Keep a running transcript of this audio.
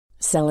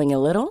Selling a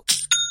little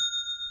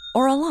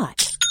or a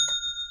lot?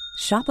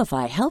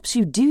 Shopify helps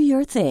you do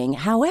your thing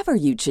however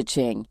you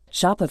cha-ching.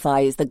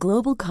 Shopify is the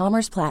global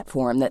commerce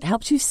platform that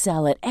helps you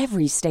sell at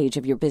every stage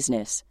of your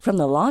business. From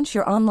the launch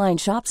your online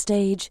shop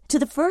stage to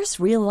the first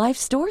real-life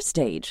store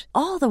stage,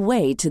 all the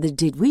way to the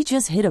did we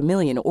just hit a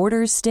million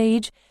orders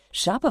stage.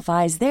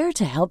 Shopify is there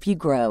to help you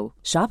grow.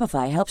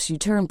 Shopify helps you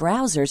turn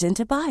browsers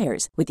into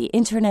buyers with the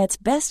internet's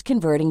best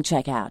converting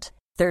checkout.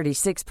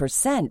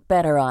 36%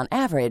 better on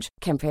average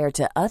compared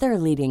to other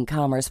leading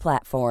commerce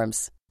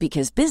platforms.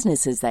 Because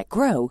businesses that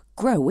grow,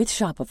 grow with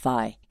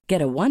Shopify.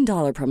 Get a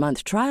 $1 per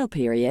month trial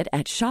period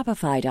at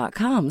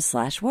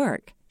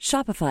shopify.com/work.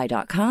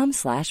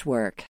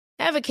 Shopify.com/work.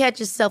 Ever catch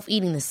yourself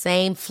eating the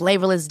same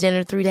flavorless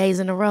dinner 3 days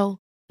in a row?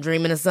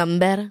 Dreaming of something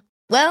better?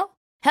 Well,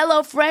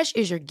 HelloFresh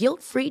is your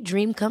guilt-free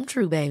dream come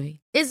true, baby.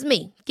 It's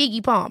me,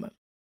 Keke Palmer.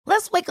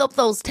 Let's wake up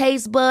those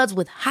taste buds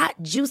with hot,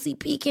 juicy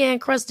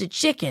pecan-crusted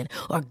chicken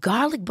or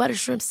garlic butter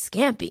shrimp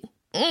scampi.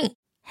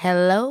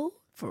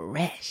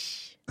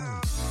 HelloFresh.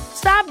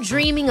 Stop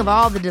dreaming of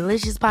all the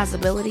delicious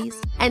possibilities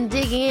and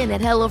dig in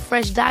at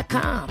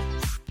HelloFresh.com.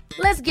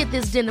 Let's get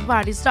this dinner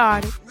party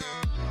started.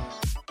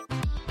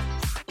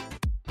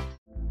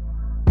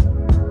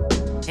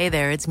 Hey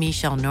there, it's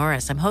Michelle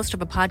Norris. I'm host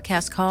of a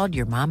podcast called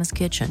Your Mama's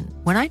Kitchen.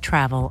 When I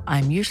travel,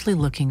 I'm usually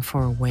looking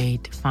for a way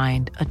to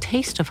find a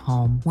taste of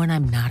home when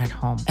I'm not at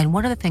home. And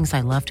one of the things I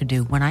love to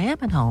do when I am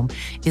at home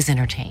is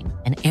entertain.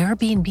 And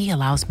Airbnb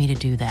allows me to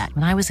do that.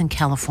 When I was in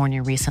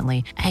California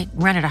recently, I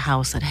rented a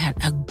house that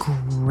had a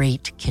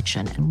great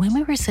kitchen. And when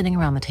we were sitting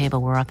around the table,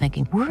 we were all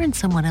thinking, we're in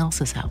someone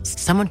else's house.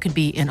 Someone could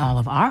be in all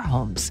of our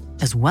homes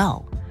as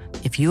well.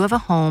 If you have a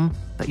home,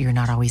 but you're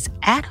not always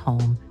at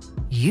home,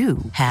 you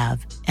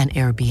have an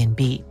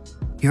Airbnb.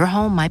 Your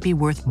home might be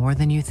worth more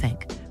than you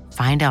think.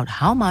 Find out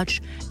how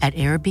much at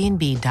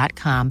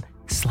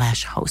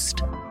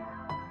airbnb.com/host.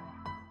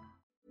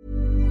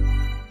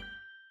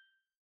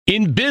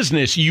 In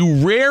business,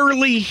 you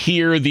rarely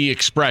hear the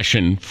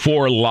expression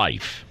for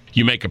life.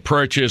 You make a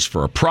purchase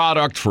for a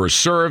product, for a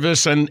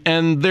service, and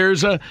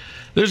there's a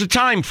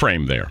time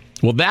frame there.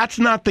 Well, that's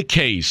not the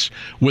case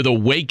with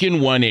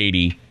Awaken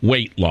 180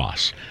 weight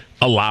loss.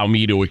 Allow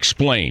me to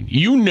explain.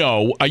 You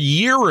know, a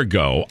year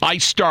ago, I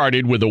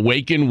started with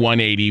Awaken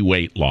 180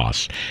 weight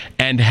loss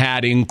and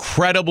had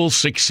incredible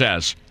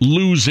success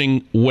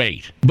losing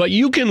weight. But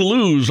you can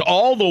lose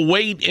all the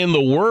weight in the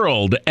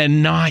world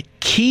and not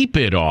keep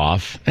it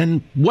off.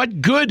 And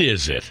what good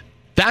is it?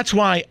 That's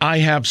why I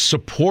have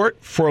support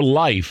for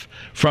life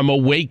from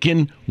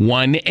Awaken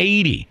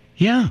 180.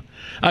 Yeah.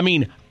 I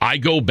mean, I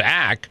go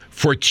back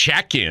for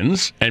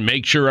check-ins and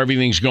make sure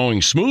everything's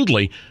going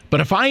smoothly.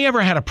 But if I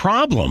ever had a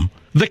problem,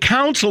 the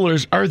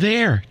counselors are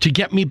there to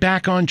get me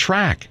back on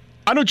track.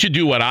 Why don't you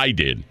do what I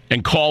did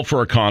and call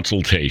for a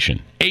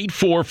consultation?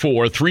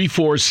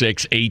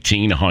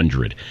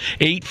 844-346-1800.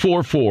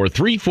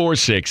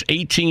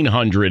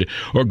 844-346-1800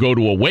 or go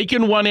to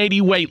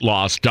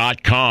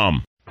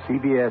awaken180weightloss.com.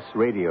 CBS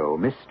Radio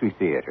Mystery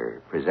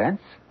Theater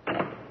presents...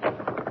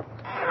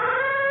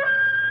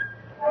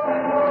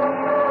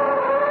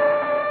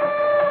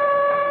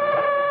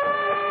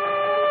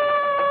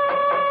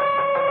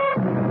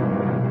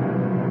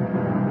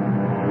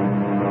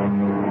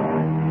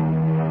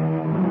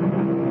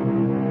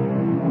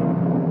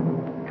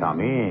 Come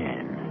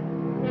in.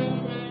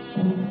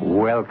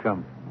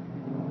 Welcome.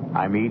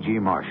 I'm E.G.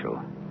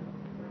 Marshall.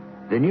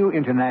 The New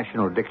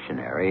International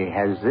Dictionary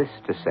has this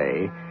to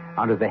say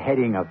under the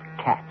heading of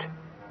cat.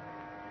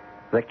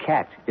 The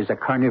cat is a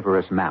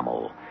carnivorous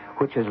mammal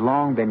which has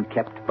long been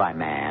kept by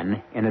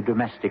man in a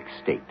domestic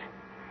state.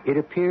 It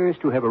appears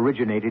to have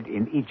originated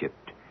in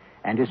Egypt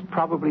and is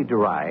probably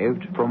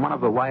derived from one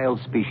of the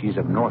wild species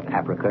of North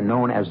Africa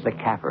known as the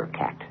Kaffir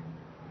cat.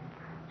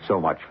 So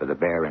much for the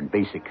bare and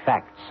basic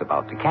facts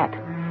about the cat.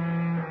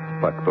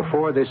 But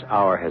before this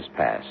hour has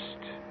passed,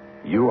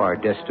 you are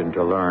destined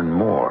to learn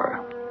more.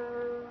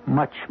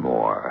 Much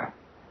more.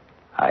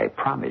 I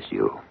promise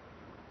you.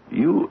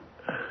 You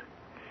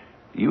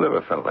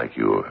ever felt like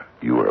you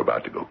were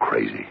about to go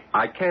crazy?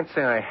 I can't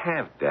say I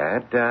have,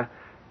 Dad.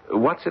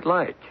 What's it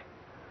like?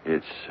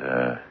 It's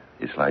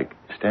like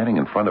standing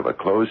in front of a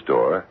closed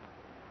door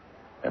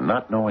and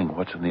not knowing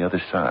what's on the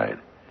other side.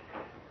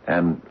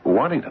 And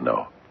wanting to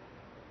know.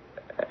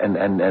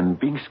 And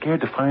being scared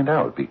to find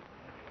out.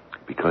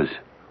 Because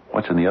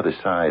what's on the other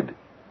side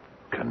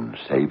can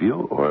save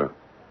you or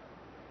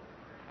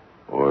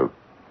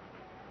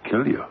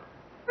kill you.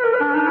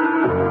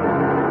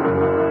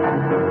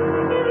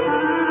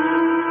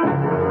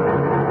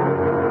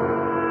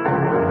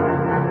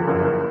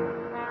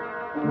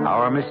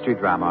 Our mystery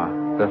drama,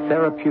 The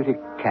Therapeutic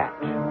Cat,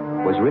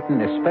 was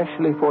written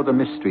especially for the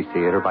Mystery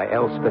Theater by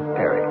Elspeth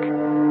Eric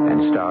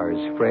and stars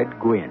Fred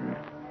Gwynne.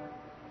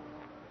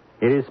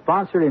 It is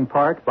sponsored in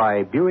part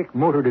by Buick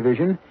Motor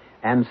Division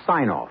and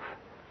Sign-Off,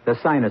 the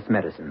sinus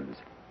medicines.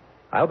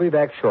 I'll be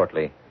back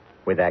shortly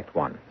with Act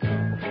One.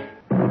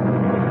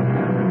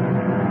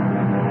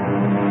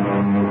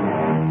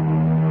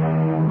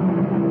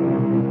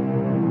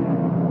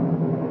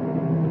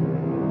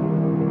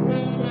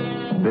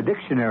 The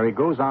dictionary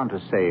goes on to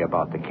say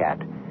about the cat,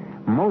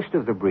 most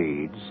of the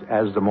breeds,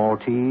 as the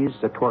Maltese,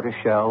 the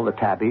tortoiseshell, the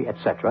tabby,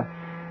 etc.,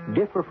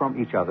 differ from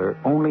each other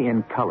only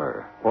in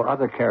color or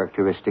other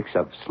characteristics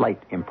of slight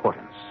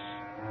importance.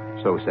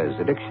 So says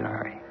the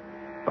dictionary.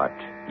 But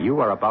you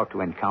are about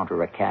to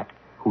encounter a cat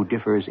who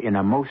differs in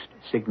a most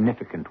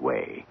significant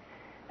way.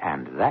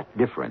 And that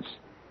difference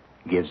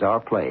gives our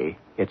play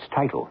its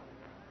title,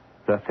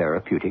 The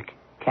Therapeutic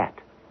Cat.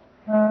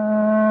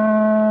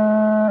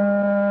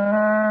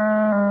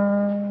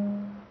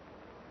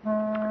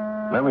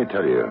 Let me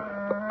tell you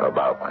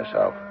about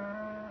myself.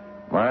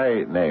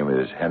 My name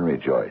is Henry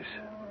Joyce.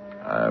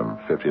 I'm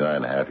 59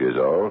 and a half years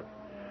old.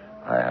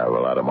 I have a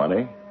lot of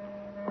money,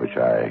 which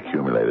I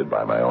accumulated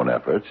by my own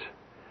efforts.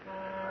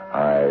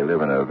 I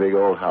live in a big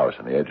old house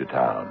on the edge of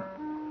town.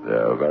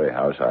 The very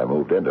house I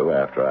moved into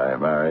after I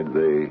married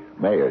the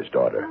mayor's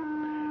daughter.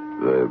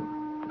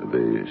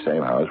 The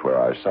same house where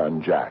our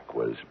son Jack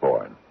was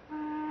born.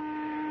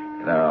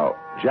 Now,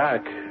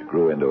 Jack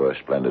grew into a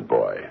splendid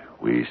boy.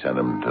 We sent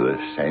him to the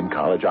same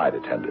college I'd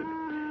attended.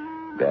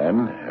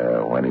 Then,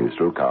 when he was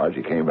through college,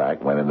 he came back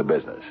and went into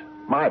business.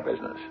 My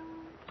business.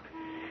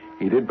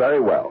 He did very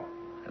well,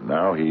 and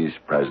now he's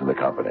president of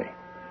the company.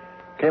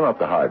 Came up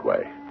the hard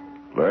way,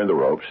 learned the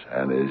ropes,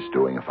 and is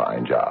doing a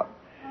fine job.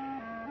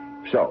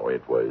 So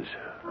it was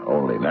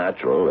only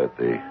natural that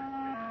the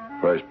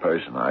first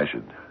person I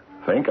should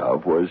think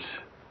of was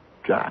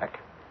Jack.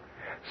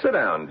 Sit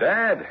down,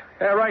 Dad.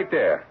 Yeah, right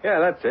there. Yeah,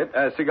 that's it.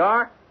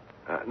 Cigar?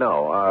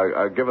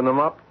 No, giving them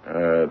up?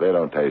 They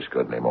don't taste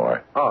good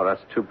anymore. Oh,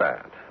 that's too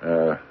bad.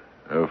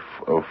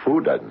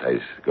 Food doesn't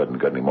taste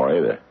good anymore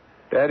either.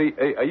 Daddy,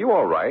 are you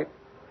all right?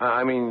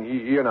 I mean,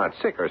 you're not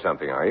sick or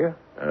something, are you?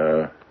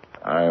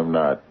 I'm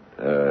not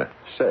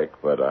sick,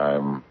 but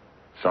I'm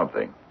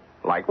something.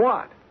 Like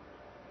what?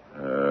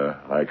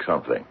 Like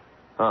something.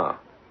 Huh.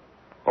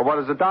 Well, what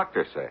does the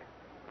doctor say?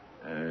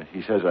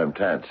 He says I'm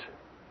tense.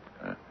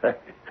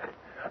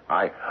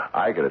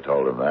 I could have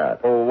told him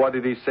that. Well, what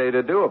did he say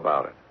to do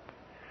about it?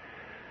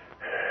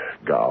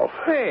 Golf.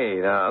 Hey,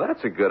 now,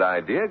 that's a good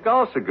idea.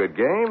 Golf's a good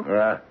game.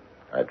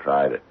 I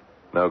tried it.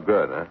 No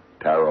good, huh?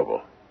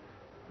 Terrible.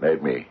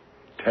 Made me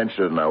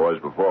tenser than I was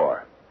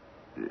before.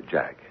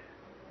 Jack,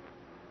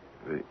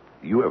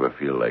 you ever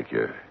feel like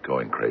you're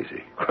going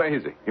crazy?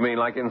 Crazy? You mean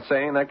like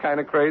insane, that kind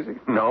of crazy?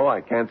 No,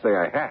 I can't say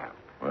I have.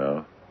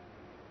 Well,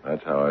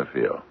 that's how I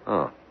feel.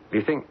 Oh.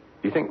 You think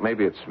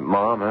maybe it's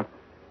Mom, huh?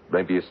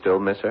 Maybe you still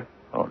miss her?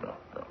 Oh, no.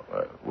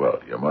 Well,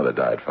 your mother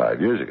died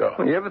 5 years ago.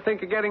 You ever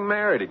think of getting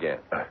married again?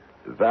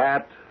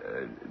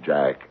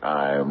 Jack,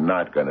 I'm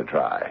not going to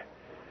try.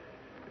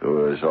 It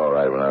was all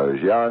right when I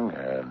was young,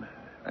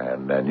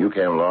 and then you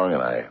came along,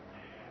 and I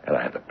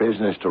had the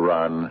business to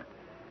run.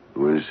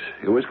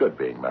 It was good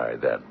being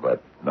married then,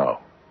 but no,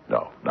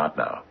 not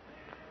now.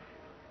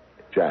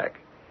 Jack,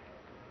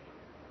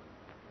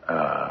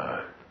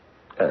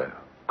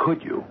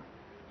 could you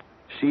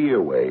see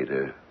your way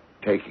to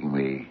taking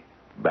me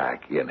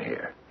back in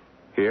here?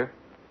 Here?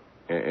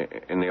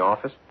 In the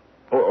office?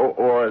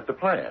 Or at the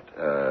plant.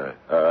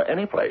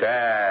 Any place.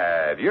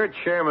 Dad, you're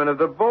chairman of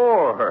the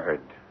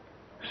board.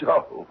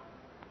 So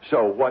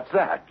what's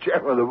that?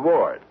 Chairman of the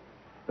board?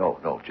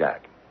 No,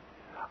 Jack.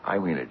 I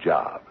mean a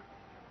job.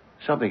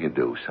 Something to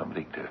do,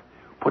 something to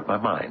put my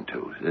mind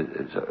to.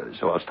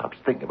 So I'll stop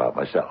thinking about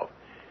myself.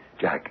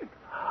 Jack,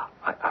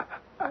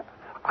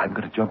 I'm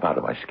going to jump out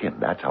of my skin.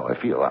 That's how I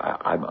feel.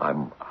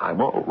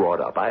 I'm all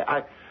wrought up.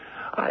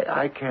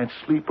 I can't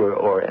sleep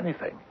or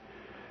anything.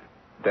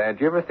 Dad,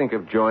 do you ever think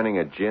of joining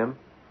a gym?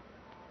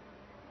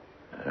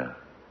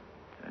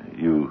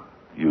 You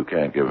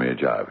can't give me a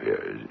job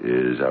here.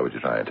 Is that what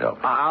you're trying to tell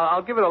me?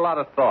 I'll give it a lot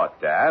of thought,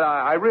 Dad.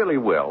 I really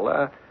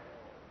will.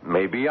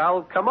 Maybe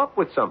I'll come up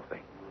with something.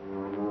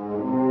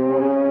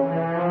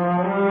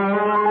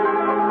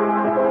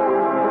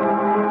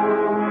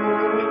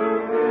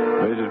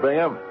 Mrs.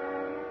 Bingham?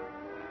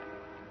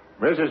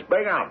 Mrs.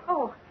 Bingham!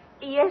 Oh,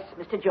 yes,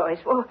 Mr. Joyce.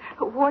 Well,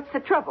 what's the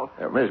trouble?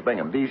 Miss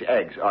Bingham, these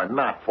eggs are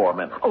not 4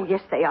 minutes. Oh,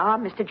 yes, they are,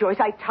 Mr. Joyce.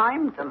 I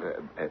timed them.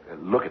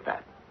 Look at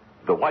that.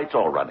 The white's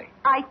all runny.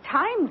 I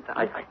timed them.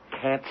 I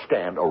can't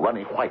stand a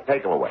runny white.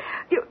 Take them away.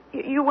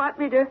 You want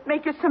me to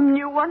make you some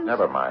new ones?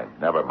 Never mind.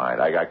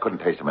 I couldn't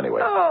taste them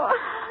anyway. Oh.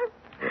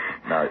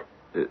 Now,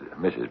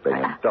 Mrs.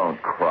 Bingham,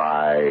 don't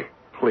cry.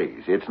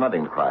 Please. It's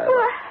nothing to cry about.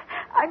 Well,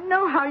 I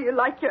know how you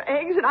like your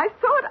eggs, and I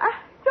thought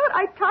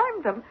I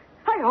timed them.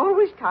 I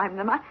always time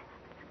them. I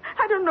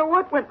don't know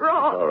what went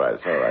wrong.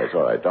 It's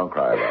all right. Don't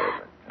cry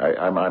about it.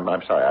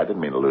 I'm sorry. I didn't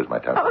mean to lose my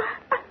temper. Oh.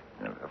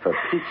 For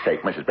Pete's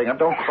sake, Mrs. Bingham,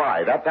 don't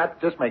cry. That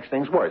just makes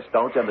things worse.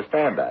 Don't you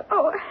understand that?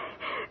 Oh,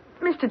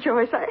 Mr.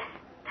 Joyce,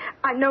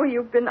 I know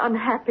you've been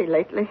unhappy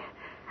lately.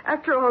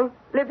 After all,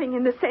 living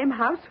in the same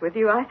house with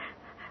you,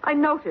 I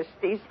noticed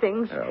these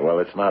things. Well,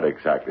 it's not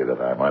exactly that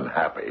I'm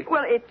unhappy.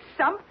 Well, it's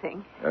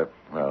something.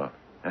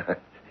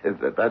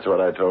 That's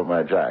what I told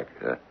my Jack,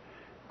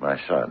 my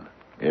son.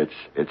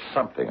 It's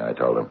something, I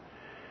told him.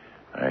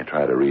 I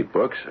try to read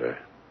books,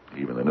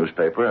 even the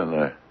newspaper, and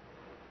the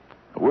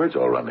words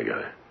all run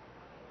together.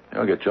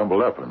 I'll get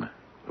jumbled up and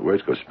the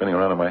words go spinning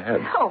around in my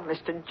head. Oh,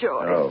 Mr.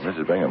 Joyce. Oh,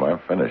 Mrs. Bingham, I'm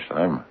finished.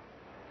 I'm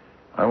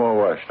all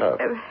washed up.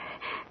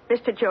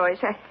 Mr. Joyce,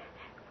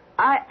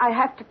 I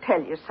have to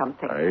tell you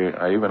something.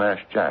 I even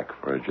asked Jack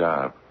for a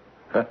job.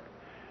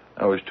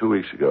 That was 2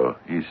 weeks ago.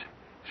 He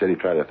said he'd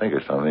try to think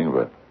of something,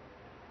 but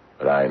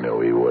I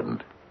knew he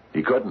wouldn't.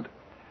 He couldn't.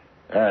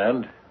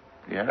 And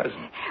he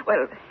hasn't.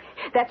 Well,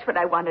 that's what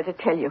I wanted to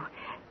tell you.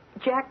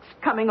 Jack's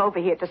coming over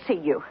here to see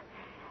you.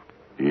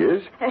 He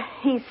is?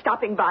 He's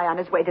stopping by on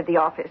his way to the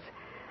office.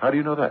 How do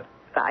you know that?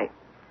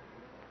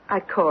 I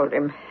called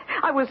him.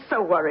 I was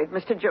so worried,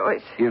 Mr.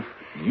 Joyce. If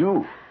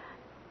you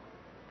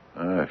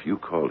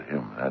called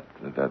him,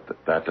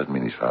 that doesn't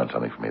mean he's found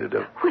something for me to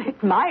do. Well,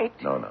 it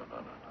might. No.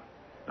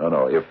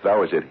 If that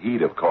was it,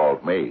 he'd have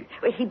called me.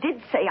 Well, he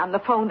did say on the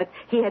phone that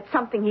he had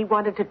something he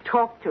wanted to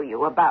talk to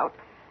you about.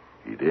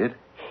 He did?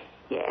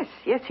 Yes,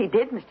 he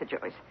did, Mr.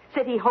 Joyce.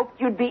 Said he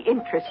hoped you'd be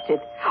interested.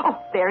 Oh,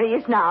 there he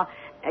is now.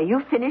 Now,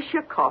 you finish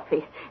your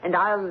coffee, and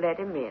I'll let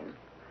him in.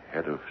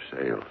 Head of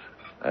sales.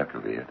 That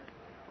could be it.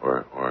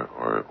 Or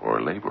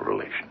labor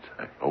relations.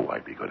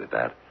 I'd be good at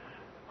that.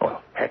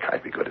 Oh, heck,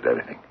 I'd be good at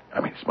anything. I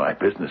mean, it's my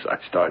business. I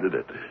started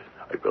it.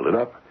 I built it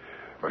up.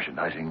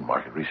 Merchandising,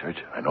 market research.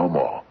 I know them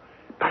all.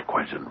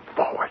 Backwards and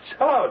forwards.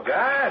 Hello,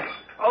 Dad.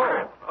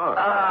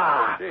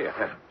 Gee,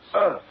 I'm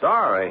so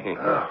sorry.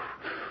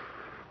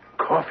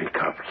 Coffee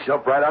cup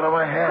jumped right out of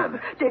my hand.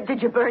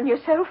 Did you burn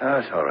yourself?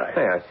 That's all right.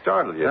 Hey, I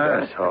startled you,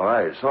 Dad. That's all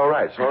right. It's all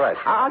right.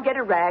 I'll get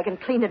a rag and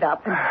clean it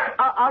up. And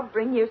I'll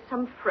bring you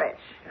some fresh.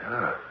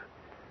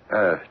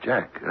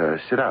 Jack,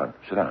 sit down.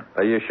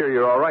 Are you sure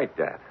you're all right,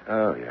 Dad?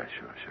 Oh, yeah,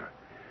 sure.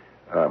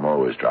 I'm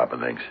always dropping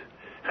things.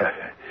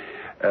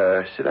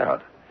 Sit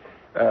down.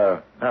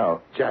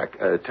 Now, Jack,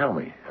 tell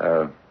me.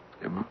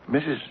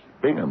 Mrs.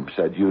 Bingham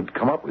said you'd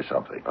come up with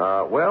something.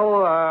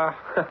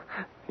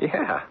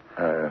 Yeah.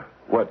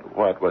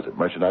 What was it?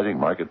 Merchandising,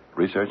 market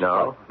research?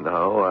 No,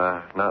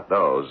 not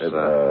those.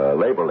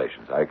 Labor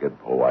relations. I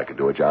could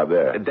do a job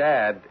there.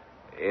 Dad,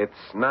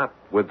 it's not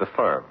with the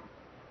firm.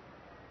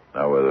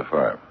 Not with the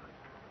firm.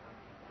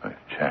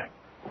 Jack,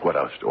 what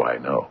else do I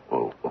know?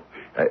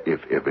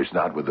 If it's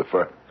not with the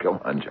firm,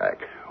 come on,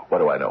 Jack. What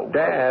do I know?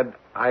 Dad,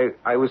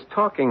 I was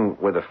talking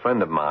with a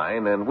friend of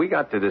mine, and we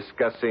got to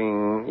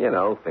discussing,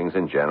 things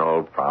in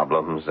general,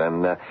 problems,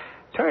 and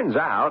turns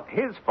out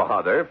his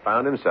father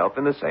found himself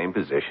in the same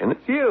position as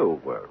you.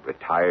 A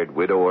retired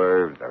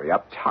widower, very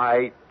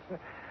uptight.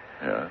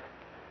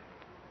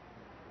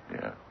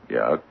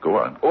 Yeah, go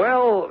on.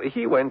 Well,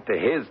 he went to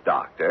his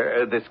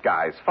doctor, this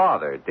guy's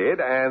father did,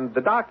 and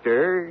the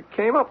doctor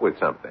came up with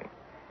something.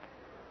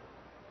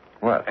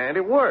 What? And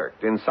it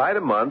worked. Inside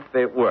a month,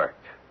 it worked.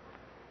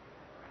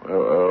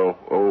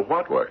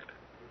 What worked?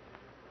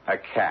 A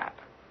cat.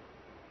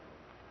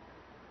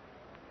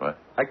 What?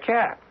 A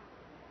cat.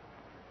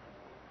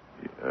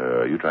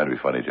 You trying to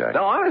be funny, Jack?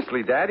 No,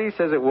 honestly, Dad, he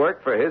says it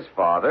worked for his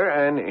father,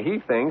 and he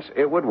thinks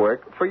it would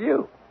work for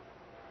you.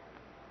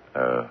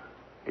 A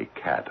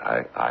cat.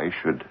 I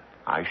should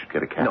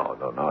get a cat.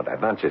 No,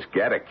 Dad, not just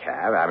get a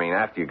cat. I mean,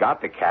 after you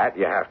got the cat,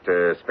 you have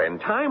to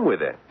spend time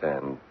with it,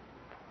 and...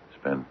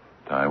 Spend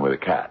time with a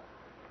cat?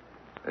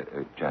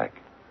 Jack,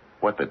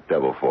 what the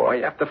devil for? Well,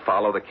 you have to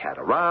follow the cat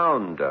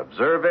around,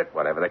 observe it.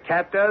 Whatever the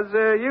cat does,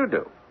 you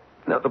do.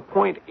 Now, the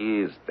point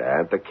is,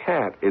 Dad, the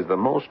cat is the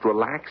most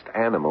relaxed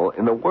animal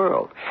in the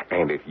world.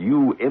 And if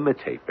you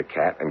imitate the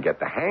cat and get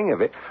the hang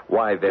of it,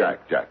 why then...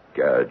 Jack,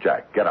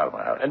 get out of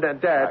my house. And then,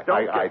 Dad,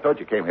 I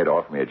thought you came here to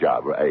offer me a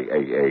job,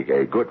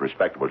 a good,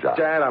 respectable job.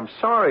 Dad, I'm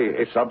sorry.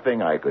 It's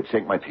something I could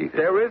sink my teeth in.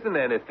 There isn't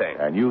anything.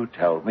 And you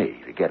tell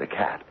me to get a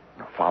cat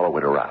and follow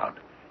it around.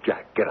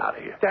 Jack, get out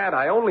of here. Dad,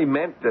 I only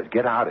meant that...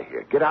 Get out of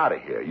here. Get out of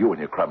here. You and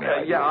your crummy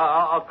ideas. Yeah,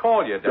 I'll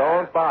call you, Dad.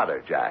 Don't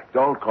bother, Jack.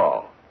 Don't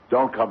call.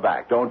 Don't come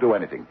back. Don't do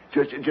anything.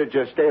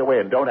 Just stay away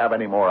and don't have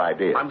any more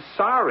ideas. I'm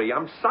sorry,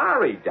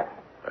 Dad.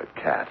 A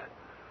cat.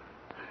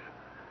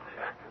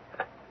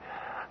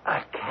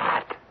 A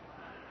cat.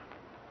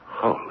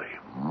 Holy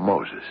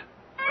Moses.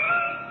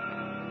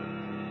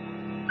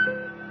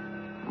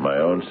 My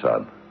own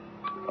son.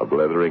 A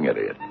blithering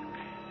idiot.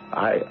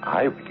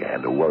 I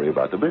began to worry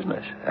about the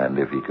business, and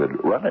if he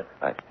could run it.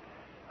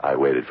 I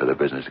waited for the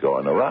business to go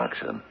on the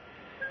rocks, and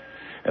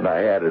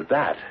I added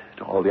that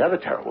to all the other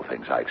terrible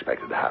things I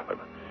expected to happen.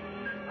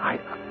 I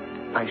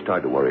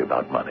started to worry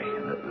about money,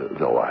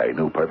 though I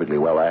knew perfectly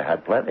well I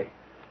had plenty.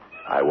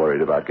 I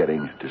worried about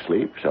getting to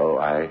sleep, so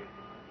I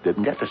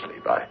didn't get to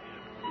sleep. I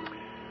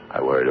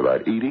worried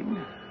about eating,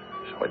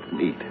 so I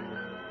didn't eat.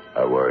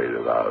 I worried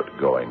about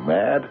going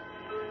mad,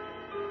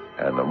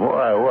 and the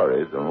more I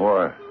worried, the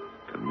more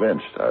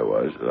convinced I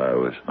was that I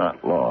was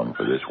not long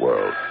for this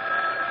world.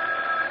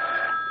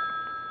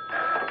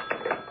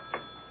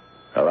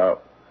 Hello?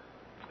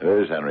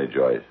 This is Henry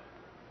Joyce.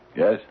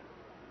 Yes?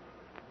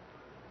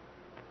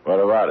 What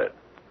about it?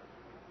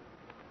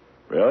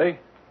 Really?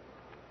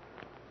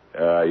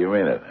 You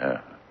mean it?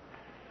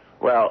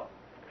 Well,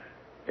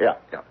 yeah.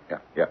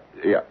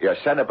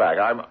 Send it back.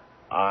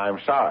 I'm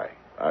sorry.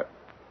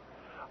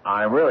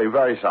 I'm really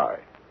very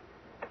sorry.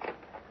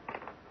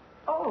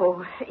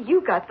 Oh,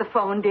 you got the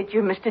phone, did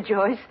you, Mr.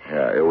 Joyce?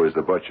 Yeah, it was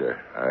the butcher.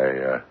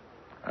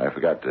 I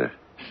forgot to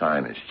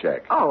sign his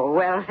check. Oh,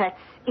 well, that's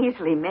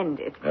easily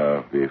mended.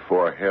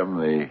 Before him,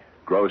 the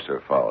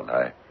grocer phoned.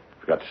 I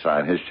forgot to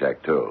sign his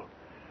check, too.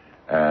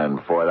 And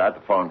before that,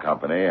 the phone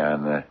company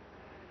and the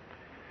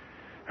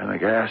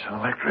gas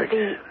and electric.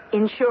 The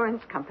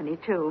insurance company,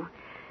 too.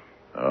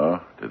 Oh,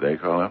 did they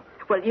call up?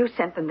 Well, you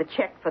sent them the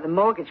check for the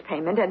mortgage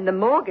payment, and the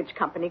mortgage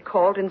company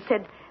called and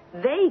said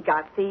they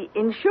got the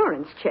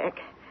insurance check.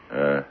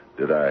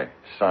 Did I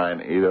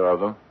sign either of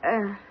them?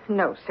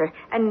 No, sir.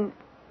 And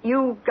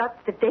you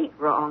got the date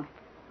wrong.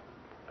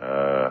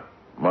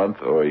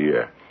 Month or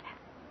year?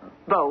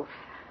 Both.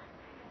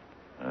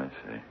 I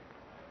see.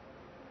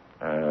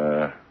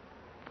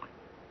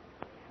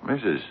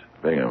 Mrs.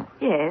 Bingham.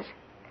 Yes?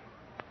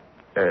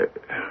 Do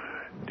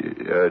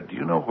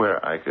you know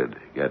where I could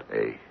get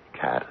a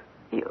cat?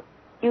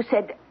 You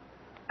said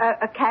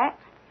a cat?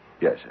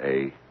 Yes,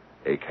 a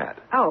cat.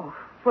 Oh,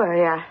 well,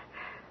 yeah.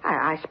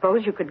 I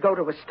suppose you could go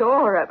to a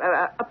store,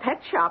 a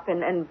pet shop,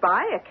 and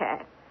buy a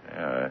cat.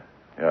 Yeah,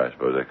 I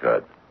suppose I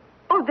could.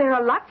 Oh, there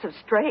are lots of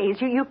strays.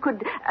 You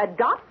could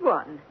adopt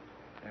one.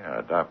 Yeah,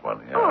 adopt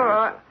one.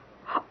 Yeah.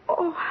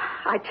 Oh,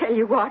 I tell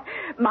you what.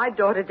 My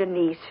daughter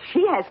Denise,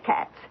 she has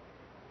cats.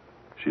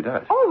 She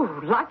does? Oh,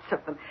 lots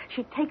of them.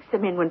 She takes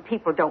them in when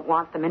people don't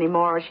want them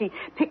anymore, or she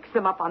picks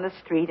them up on the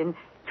street and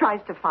tries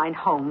to find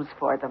homes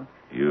for them.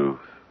 You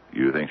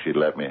think she'd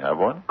let me have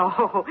one?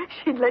 Oh,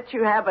 she'd let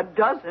you have a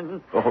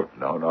dozen. Oh,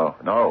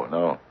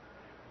 no.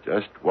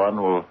 Just one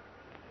will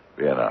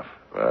be enough.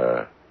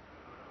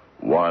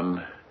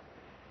 One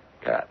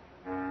cat.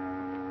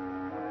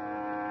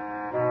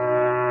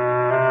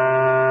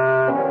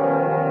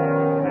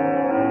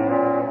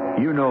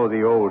 You know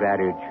the old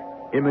adage,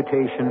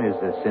 imitation is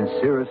the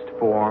sincerest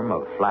form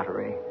of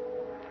flattery.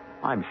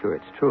 I'm sure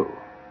it's true.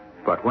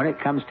 But when it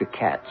comes to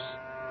cats,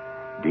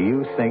 do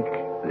you think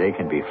they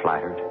can be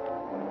flattered?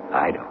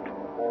 I don't.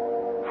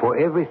 For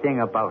everything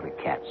about a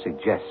cat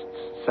suggests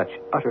such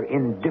utter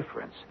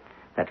indifference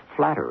that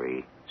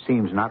flattery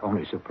seems not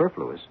only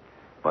superfluous,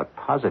 but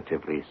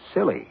positively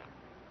silly.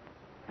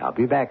 I'll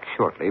be back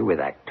shortly with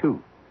Act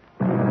Two.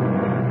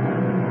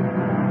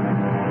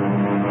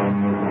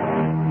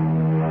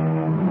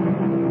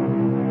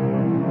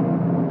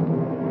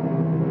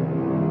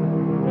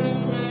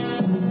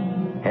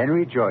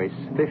 Henry Joyce,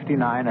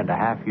 59 and a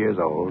half years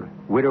old,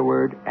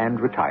 widowed and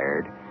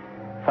retired,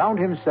 found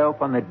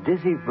himself on the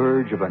dizzy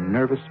verge of a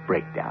nervous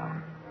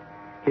breakdown.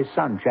 His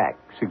son, Jack,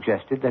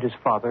 suggested that his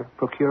father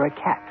procure a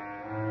cat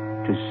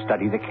to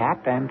study the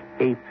cat and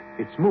ape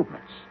its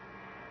movements.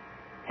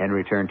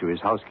 Henry turned to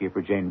his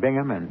housekeeper, Jane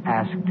Bingham, and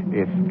asked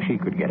if she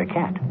could get a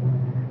cat.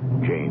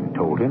 Jane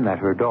told him that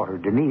her daughter,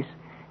 Denise,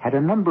 had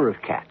a number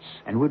of cats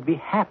and would be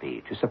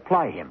happy to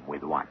supply him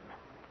with one.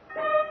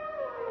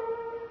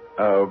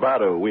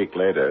 About a week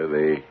later,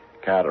 the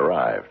cat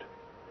arrived.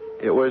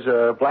 It was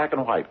a black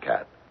and white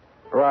cat,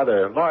 a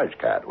rather large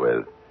cat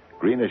with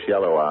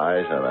greenish-yellow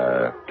eyes and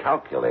a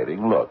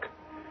calculating look.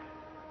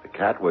 The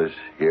cat was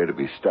here to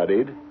be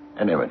studied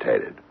and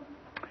imitated.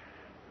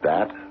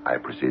 That I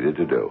proceeded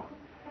to do.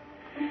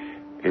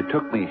 It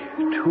took me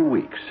 2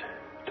 weeks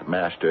to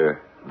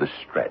master the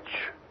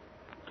stretch.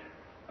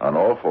 On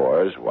all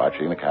fours,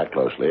 watching the cat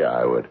closely,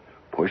 I would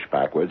push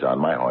backwards on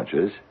my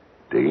haunches,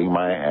 digging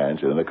my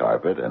hands into the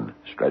carpet and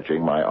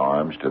stretching my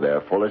arms to their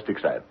fullest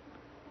extent.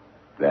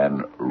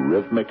 Then,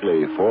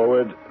 rhythmically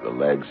forward, the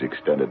legs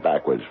extended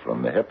backwards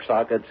from the hip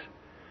sockets.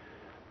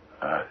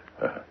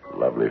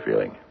 Lovely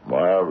feeling.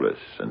 Marvelous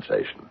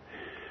sensation.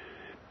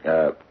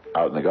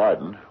 Out in the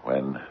garden,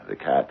 when the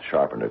cat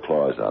sharpened her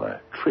claws on a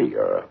tree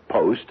or a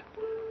post,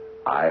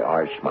 I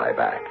arched my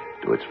back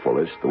to its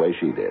fullest the way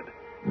she did,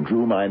 and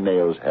drew my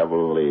nails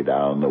heavily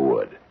down the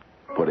wood,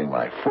 putting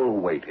my full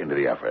weight into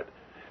the effort.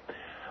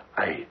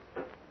 I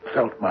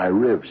felt my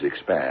ribs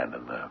expand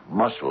and the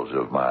muscles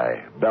of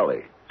my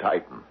belly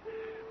tighten.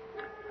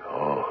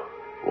 Oh,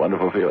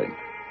 wonderful feeling.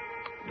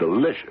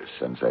 Delicious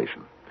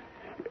sensation.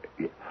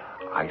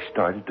 I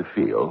started to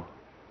feel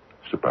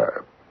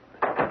superb.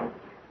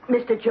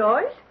 Mr.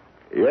 Joyce?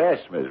 Yes,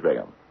 Miss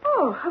Bingham.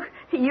 Oh,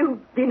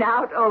 you've been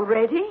out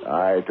already?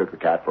 I took the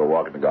cat for a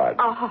walk in the garden.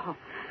 Oh.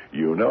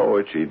 You know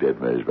what she did,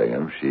 Miss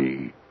Bingham.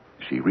 She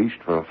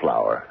reached for a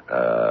flower,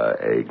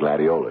 a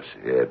gladiolus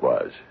it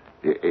was.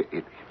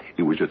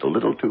 It was just a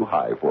little too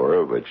high for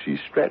her, but she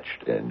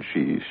stretched, and,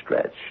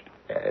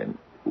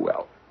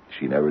 well,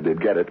 she never did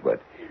get it,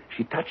 but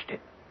she touched it.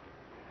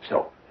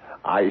 So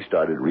I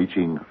started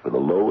reaching for the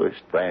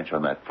lowest branch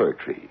on that fir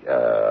tree.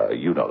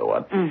 You know the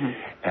one. Mm-hmm.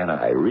 And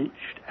I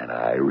reached,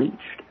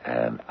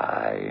 and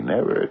I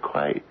never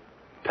quite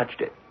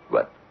touched it.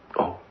 But,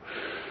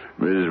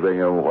 Mrs.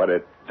 Bingham, what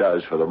it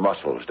does for the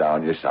muscles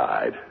down your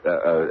side,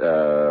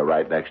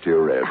 right next to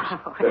your ribs.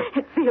 Oh,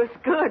 it feels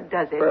good,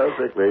 does it?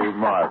 Perfectly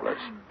marvelous.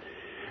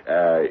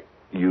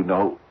 You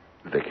know,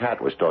 the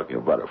cat was stalking a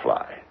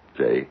butterfly,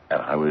 see,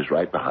 and I was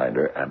right behind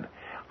her, and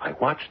I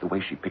watched the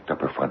way she picked up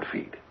her front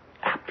feet.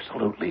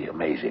 Absolutely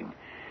amazing.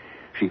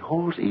 She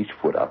holds each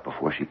foot up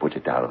before she puts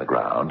it down on the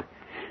ground.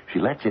 She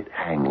lets it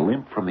hang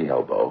limp from the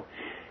elbow.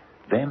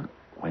 Then,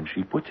 when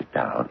she puts it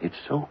down, it's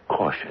so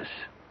cautious,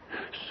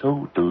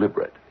 so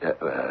deliberate.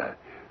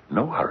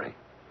 No hurry,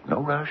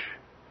 no rush,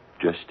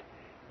 just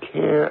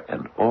care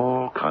and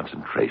all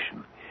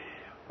concentration.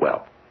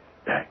 Well,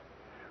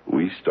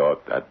 we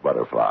stalked that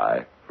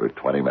butterfly for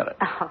 20 minutes.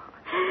 Oh,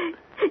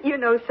 you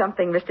know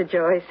something, Mr.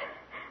 Joyce.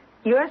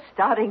 You're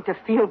starting to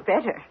feel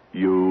better.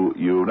 You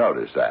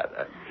noticed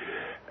that.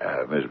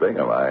 Miss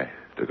Bingham, I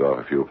took off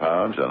a few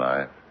pounds and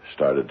I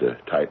started to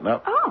tighten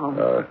up.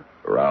 Oh.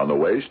 Around the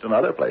waist and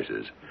other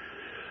places.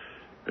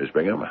 Miss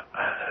Bingham,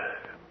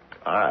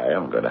 I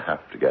am going to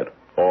have to get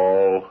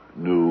all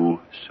new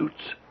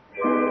suits.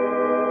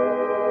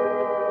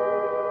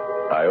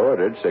 I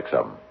ordered 6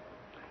 of them.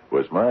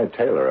 Was my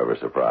tailor ever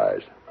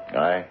surprised?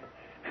 I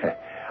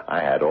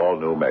had all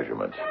new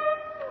measurements.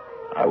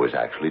 I was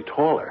actually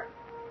taller.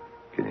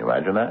 Can you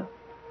imagine that?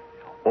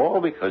 All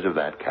because of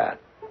that cat.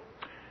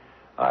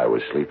 I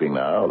was sleeping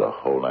now the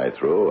whole night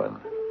through and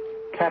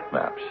cat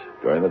naps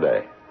during the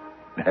day.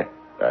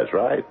 That's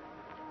right.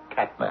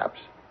 Cat naps.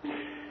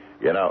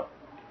 You know,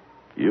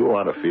 you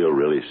want to feel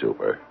really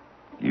super,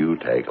 you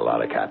take a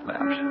lot of cat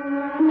naps.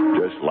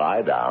 Just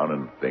lie down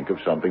and think of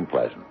something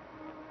pleasant.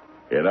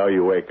 You know,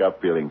 you wake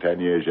up feeling 10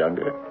 years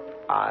younger.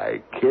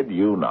 I kid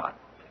you not.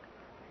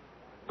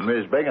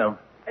 Miss Bingham.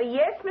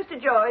 Yes,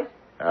 Mr. Joyce.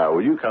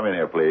 Will you come in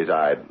here, please?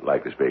 I'd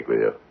like to speak with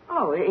you.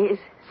 Oh, is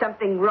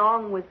something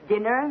wrong with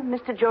dinner,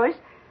 Mr. Joyce?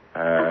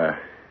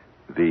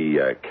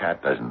 The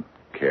cat doesn't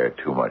care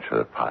too much for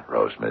the pot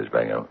roast, Miss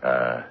Bingham.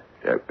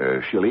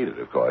 She'll eat it,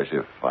 of course,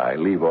 if I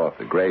leave off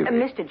the gravy.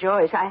 Mr.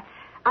 Joyce,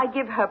 I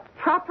give her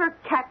proper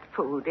cat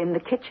food in the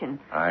kitchen.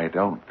 I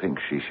don't think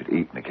she should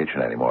eat in the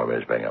kitchen anymore,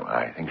 Miss Bingham.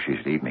 I think she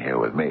should eat in here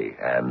with me.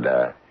 And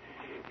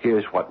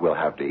here's what we'll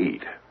have to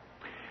eat.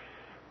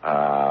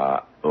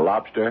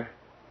 Lobster,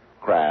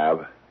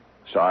 crab,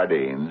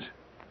 sardines,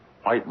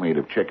 white meat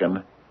of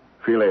chicken,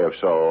 filet of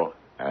sole,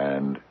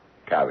 and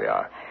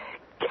caviar.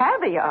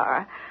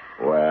 Caviar?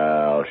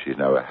 Well, she's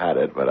never had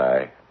it, but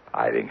I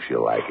think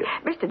she'll like it.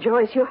 Mr.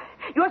 Joyce,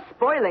 you're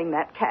spoiling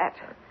that cat.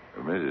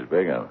 Mrs.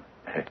 Bingham,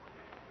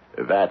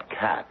 that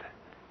cat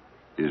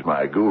is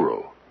my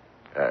guru.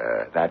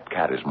 That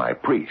cat is my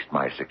priest,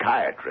 my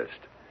psychiatrist.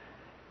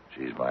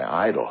 She's my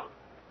idol,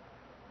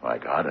 my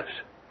goddess.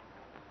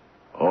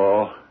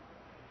 All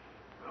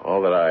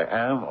that I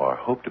am or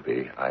hope to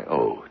be, I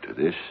owe to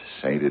this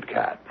sainted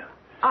cat.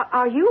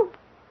 Are you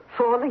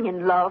falling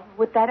in love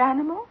with that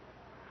animal?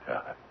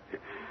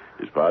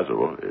 It's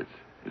possible.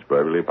 It's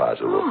perfectly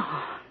possible.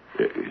 Oh.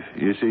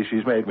 You see,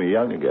 she's made me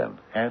young again,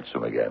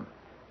 handsome again,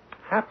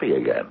 happy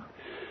again.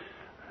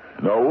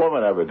 No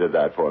woman ever did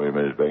that for me,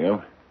 Miss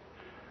Bingham.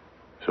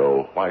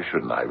 So why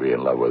shouldn't I be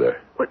in love with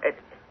her? Well,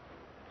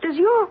 does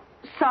your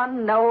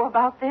son know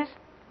about this?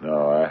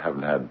 No, I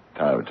haven't had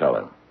time to tell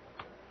him.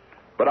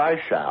 But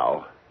I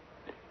shall.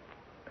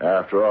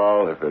 After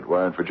all, if it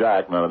weren't for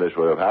Jack, none of this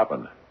would have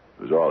happened.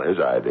 It was all his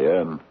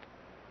idea, and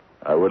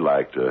I would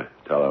like to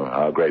tell him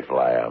how grateful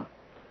I am.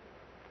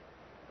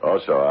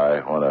 Also,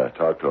 I want to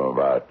talk to him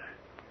about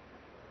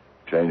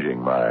changing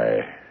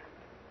my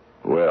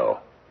will.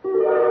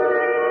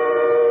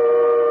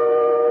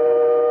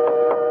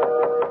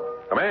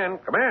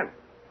 Come in.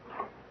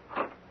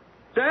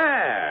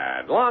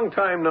 Dad, long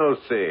time no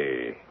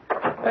see.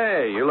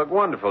 Hey, you look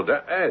wonderful,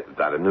 Dad. Hey, is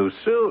that a new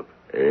suit?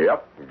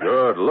 Yep.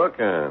 Good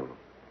looking.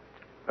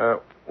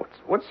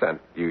 What's that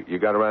you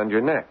got around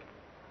your neck?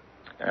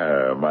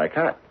 My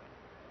cat.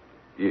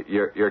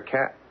 Your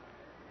cat?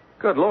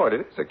 Good Lord,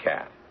 it is a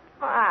cat.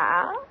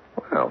 Wow.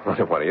 Well,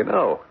 what do you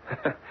know?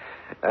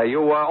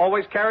 You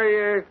always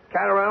carry a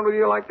cat around with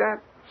you like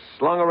that?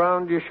 Slung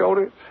around your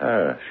shoulders?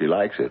 She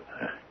likes it.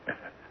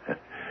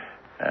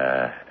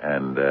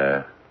 And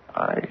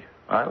I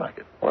like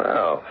it.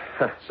 Well,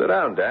 sit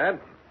down, Dad.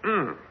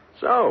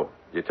 So,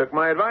 you took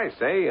my advice,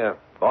 eh?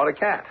 Bought a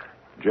cat.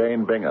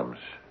 Jane Bingham's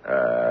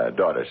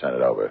daughter sent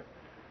it over.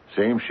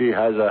 Seems she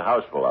has a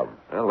house full of them.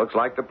 Well, looks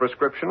like the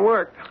prescription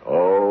worked.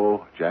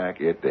 Oh, Jack,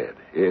 it did.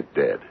 It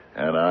did.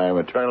 And I'm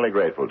eternally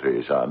grateful to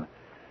you, son.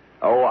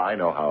 Oh, I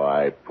know how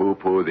I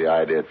poo-pooed the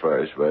idea at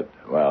first, but,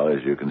 well,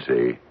 as you can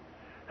see,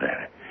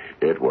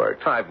 it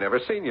worked. I've never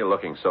seen you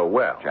looking so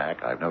well.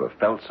 Jack, I've never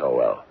felt so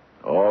well.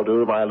 All due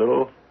to my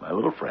little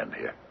friend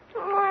here.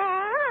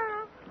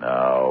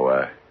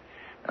 Now,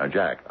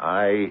 Jack,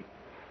 I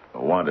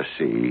want to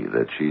see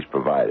that she's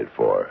provided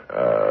for,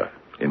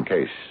 in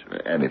case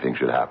anything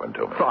should happen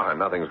to me. Oh,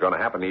 nothing's going to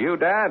happen to you,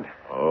 Dad.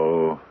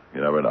 Oh,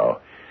 you never know.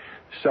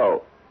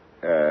 So,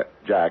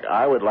 Jack,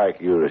 I would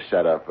like you to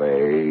set up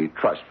a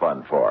trust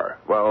fund for her.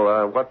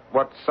 Well,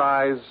 what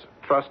size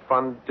trust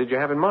fund did you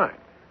have in mind?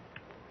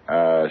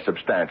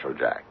 Substantial,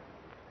 Jack.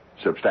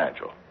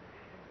 Substantial.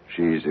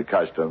 She's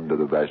accustomed to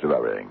the best of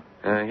everything.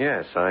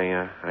 Yes,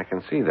 I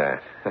can see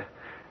that.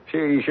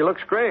 She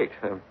looks great.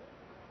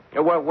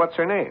 What's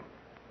her name?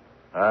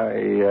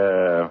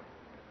 I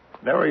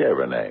never gave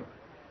her a name.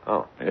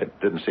 Oh. It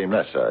didn't seem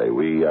necessary.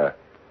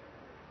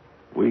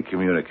 We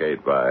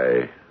communicate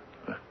by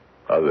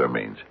other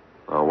means.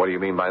 What do you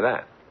mean by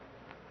that?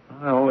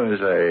 Well,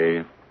 there's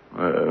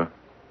a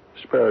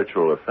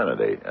spiritual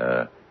affinity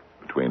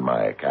between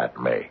my cat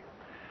and me.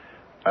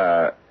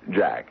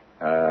 Jack,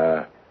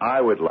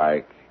 I would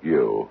like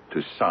you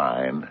to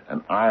sign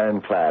an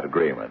ironclad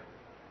agreement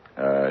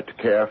to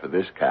care for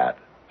this cat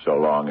so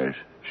long as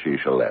she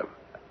shall live.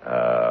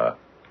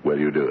 Will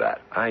you do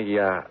that? I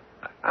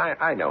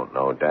don't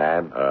know,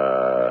 Dad.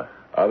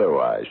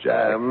 Otherwise,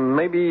 Jack.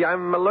 Maybe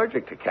I'm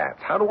allergic to cats.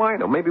 How do I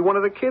know? Maybe one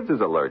of the kids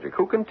is allergic.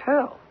 Who can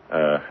tell?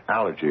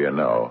 Allergy or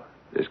no,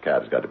 this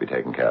cat has got to be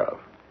taken care of.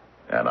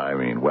 And I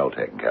mean well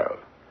taken care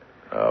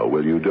of.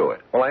 Will you do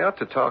it? Well, I ought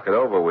to talk it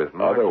over with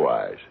Mark.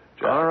 Otherwise,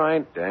 Jack. All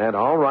right, Dad.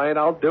 All right,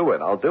 I'll do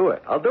it. I'll do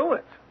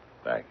it.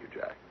 Thank you,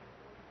 Jack.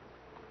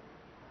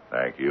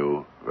 Thank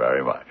you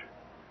very much.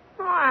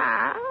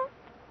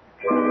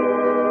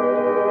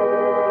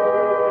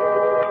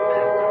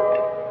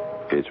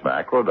 It's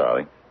mackerel,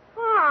 darling.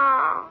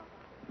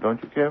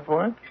 Don't you care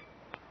for it?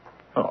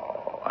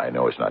 Oh, I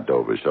know it's not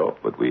Dover soap,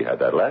 but we had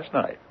that last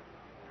night.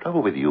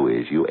 Trouble with you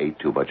is you ate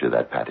too much of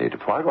that pâté de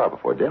foie gras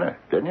before dinner,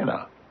 didn't you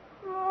now?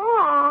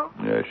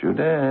 Yes, you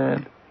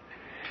did.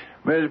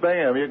 Miss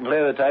Bingham, you can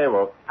clear the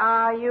table.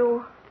 Are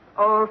you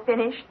all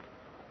finished?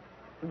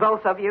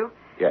 Both of you?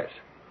 Yes.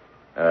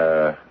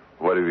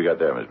 What have you got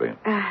there, Miss Bingham?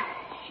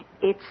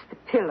 It's the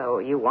pillow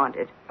you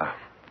wanted.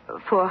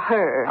 For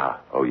her.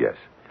 Oh, yes.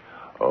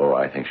 Oh,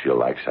 I think she'll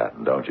like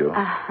satin, don't you?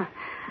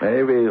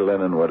 Maybe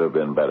linen would have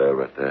been better,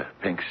 but the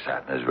pink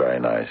satin is very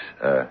nice.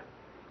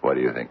 What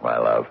do you think, my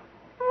love?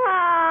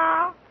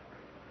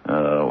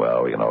 Oh,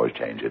 well, we can always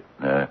change it.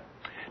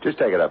 Just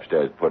take it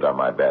upstairs and put it on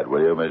my bed,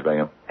 will you, Miss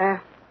Bingham?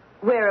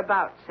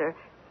 Whereabouts, sir?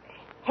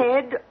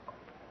 Head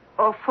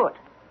or foot?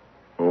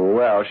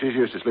 Well, she's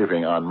used to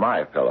sleeping on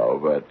my pillow,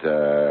 but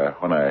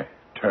when I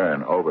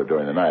turn over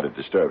during the night, it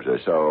disturbs her.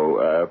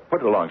 So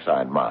put it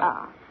alongside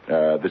mine.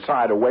 The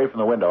side away from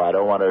the window. I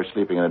don't want her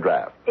sleeping in a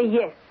draft.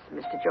 Yes,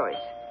 Mr. Joyce.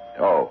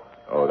 Oh,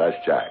 that's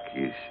Jack.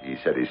 He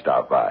said he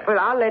stopped by. Well,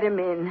 I'll let him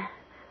in.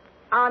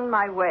 On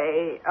my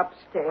way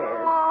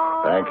upstairs.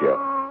 Thank you.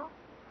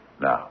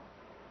 Now,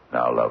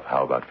 love,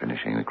 how about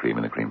finishing the cream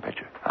in the cream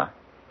pitcher, huh?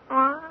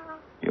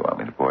 You want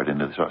me to pour it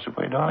into the saucer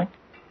for you, darling?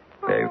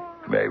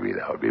 Maybe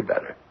that would be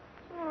better.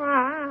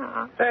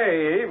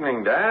 Hey,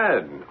 evening,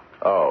 Dad.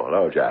 Oh,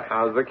 hello, Jack.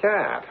 How's the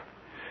cat?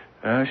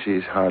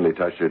 She's hardly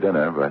touched her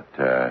dinner, but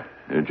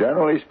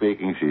generally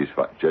speaking, she's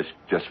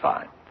just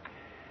fine.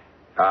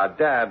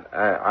 Dad,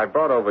 I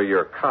brought over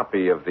your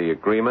copy of the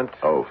agreement.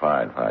 Oh,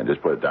 fine.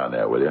 Just put it down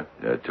there, will you?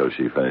 Till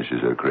she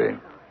finishes her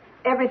cream.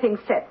 Everything's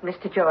set,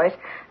 Mr. Joyce.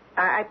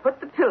 I put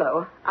the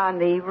pillow on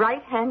the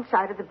right-hand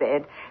side of the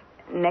bed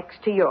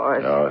next to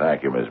yours. Oh,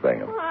 thank you, Miss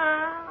Bingham.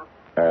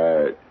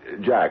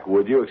 Jack,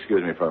 would you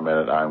excuse me for a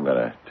minute? I'm going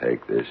to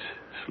take this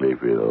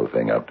sleepy little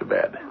thing up to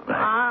bed.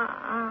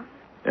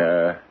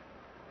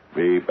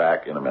 Be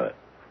back in a minute.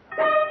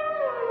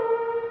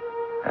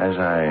 As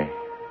I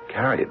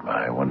carried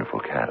my wonderful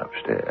cat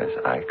upstairs,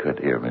 I could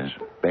hear Miss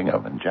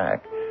Bingham and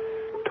Jack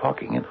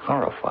talking in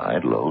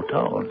horrified low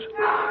tones.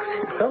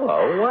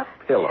 Pillow? What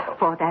pillow?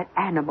 For that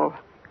animal.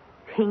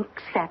 Pink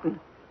satin.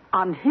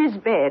 On his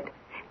bed.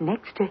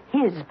 Next to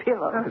his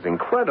pillow. That is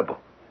incredible.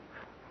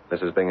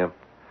 Mrs. Bingham,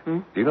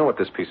 do you know what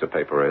this piece of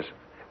paper is?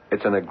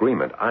 It's an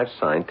agreement I've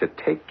signed to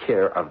take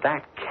care of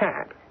that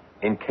cat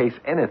in case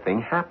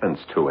anything happens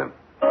to him.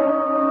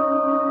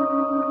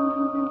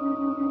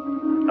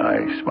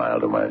 I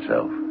smiled to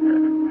myself.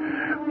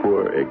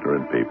 Poor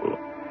ignorant people.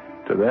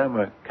 To them,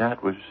 a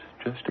cat was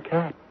just a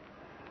cat.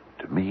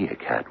 To me, a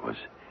cat was,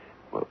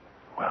 well,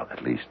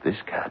 at least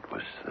this cat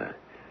was the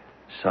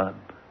sun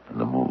and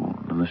the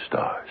moon and the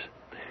stars.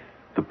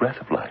 The breath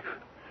of life.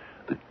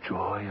 The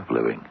joy of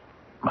living.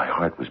 My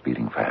heart was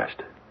beating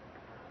fast.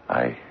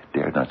 I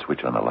dared not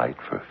switch on the light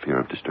for fear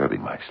of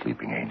disturbing my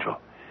sleeping angel.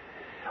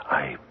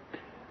 I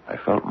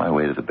felt my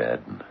way to the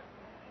bed and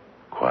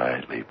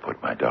quietly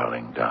put my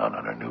darling down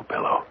on her new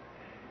pillow.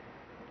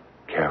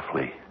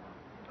 Carefully,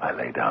 I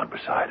lay down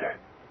beside her.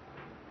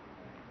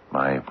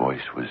 My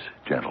voice was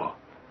gentle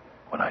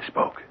when I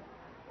spoke.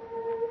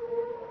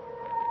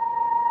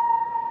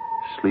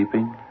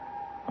 Sleeping,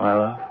 my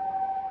love?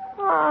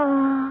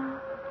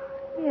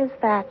 Is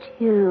that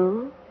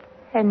you,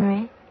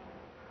 Henry?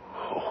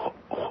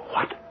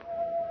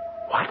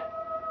 What?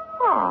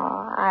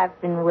 Oh, I've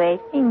been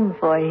waiting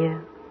for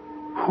you.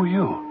 Who are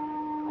you?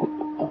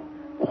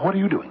 What are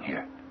you doing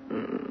here?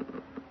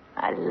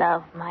 I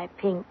love my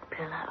pink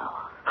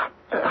pillow.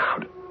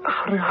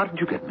 How did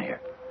you get in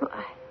here?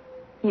 Why,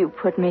 you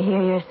put me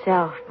here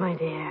yourself, my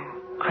dear.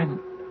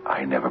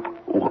 I never...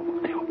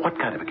 What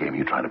kind of a game are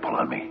you trying to pull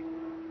on me?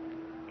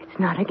 It's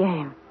not a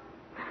game.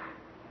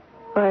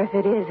 Or if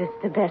it is,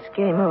 it's the best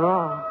game of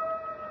all.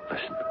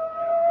 Listen.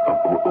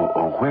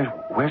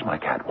 Where's my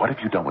cat? What have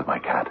you done with my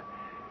cat?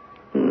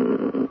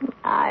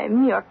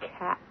 I'm your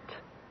cat.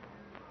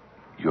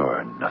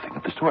 You're nothing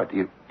of the sort.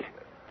 Who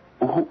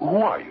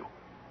are you?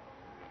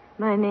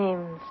 My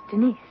name's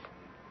Denise.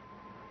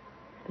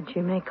 But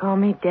you may call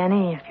me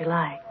Denny if you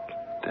like.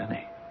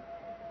 Denny?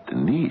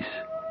 Denise?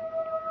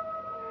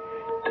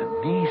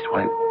 Denise?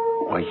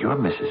 Why, you're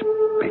Mrs.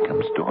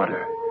 Bingham's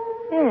daughter.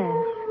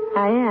 Yes,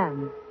 I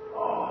am.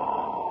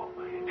 Oh,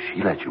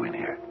 she let you in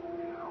here.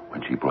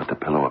 When she brought the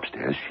pillow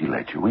upstairs, she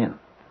let you in.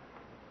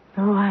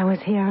 Oh, I was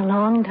here a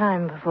long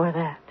time before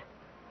that.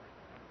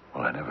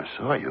 Well, I never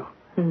saw you.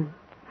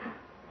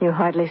 You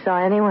hardly saw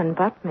anyone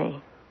but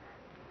me.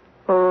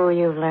 Oh,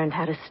 you've learned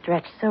how to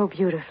stretch so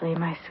beautifully,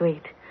 my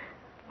sweet.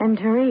 And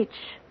to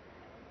reach.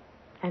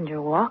 And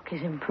your walk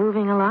is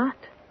improving a lot.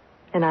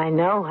 And I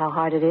know how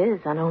hard it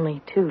is on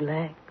only 2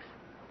 legs.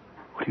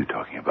 What are you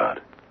talking about?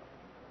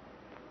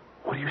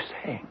 What are you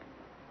saying?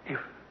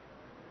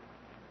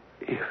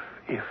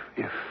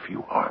 If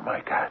you are my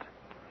cat.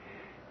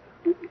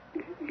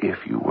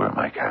 If you were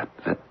my cat,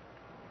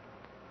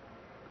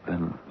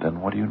 then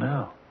what are you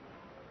now?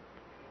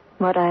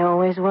 What I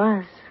always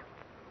was,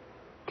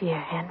 dear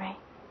Henry.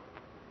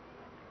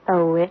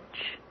 A witch.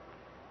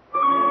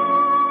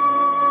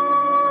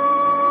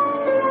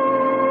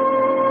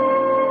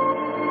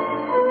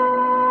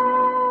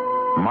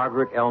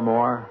 Margaret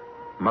Elmore,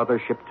 Mother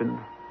Shipton,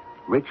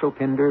 Rachel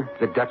Pinder,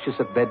 the Duchess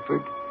of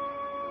Bedford.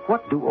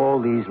 What do all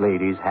these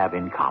ladies have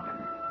in common?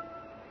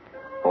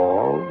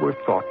 All were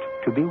thought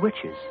to be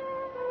witches.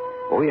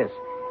 Oh, yes,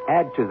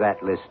 add to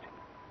that list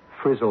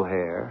frizzle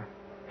hair,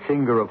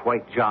 finger of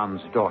White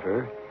John's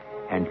daughter,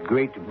 and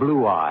great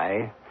blue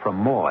eye from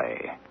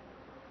Moy.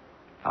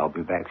 I'll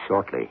be back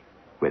shortly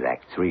with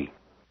Act 3.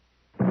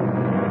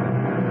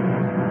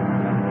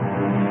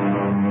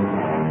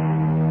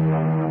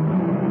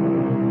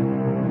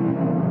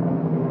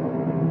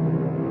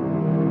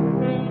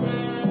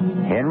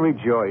 Henry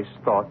Joyce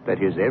thought that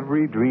his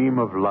every dream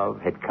of love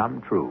had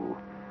come true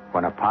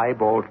when a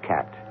piebald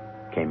cat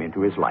came into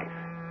his life.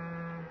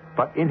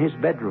 But in his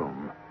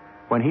bedroom,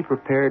 when he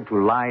prepared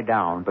to lie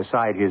down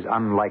beside his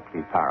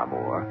unlikely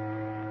paramour,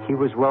 he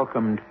was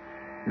welcomed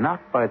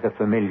not by the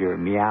familiar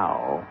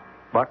meow,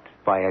 but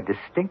by a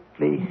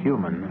distinctly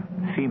human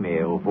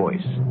female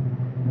voice.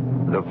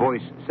 The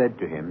voice said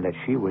to him that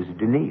she was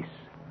Denise,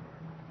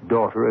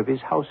 daughter of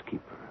his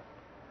housekeeper,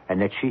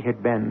 and that she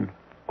had been,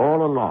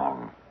 all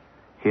along,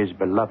 his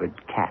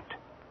beloved cat.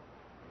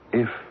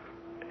 If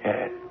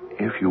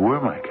you were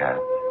my cat,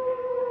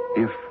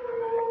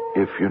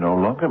 if you're no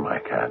longer my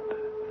cat,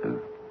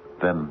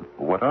 then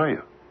what are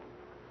you?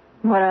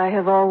 What I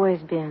have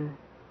always been.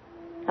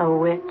 A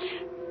witch.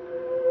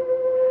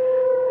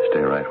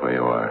 Stay right where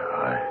you are.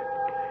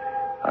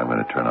 I'm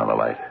going to turn on the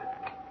light.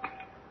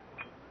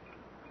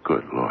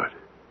 Good Lord.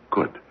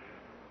 Good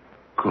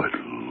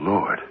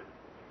Lord.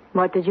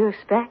 What did you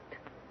expect?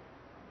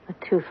 A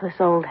toothless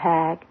old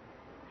hag.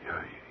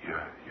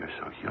 You're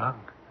so young.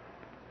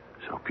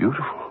 So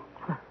beautiful.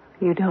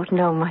 You don't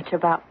know much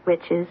about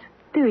witches,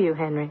 do you,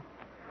 Henry?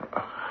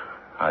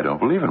 I don't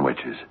believe in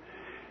witches.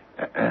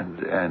 And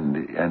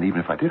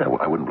even if I did, I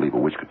wouldn't believe a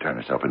witch could turn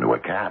herself into a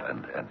cat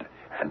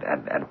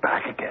and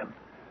back again.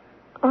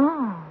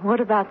 Oh,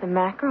 what about the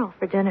mackerel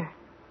for dinner?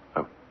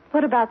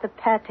 What about the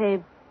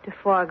pâté de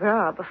foie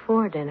gras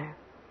before dinner?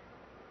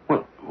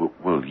 Well,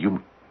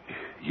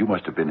 you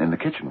must have been in the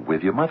kitchen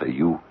with your mother.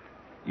 You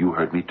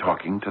heard me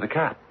talking to the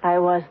cat. I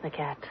was the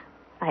cat.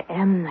 I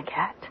am the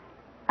cat.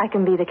 I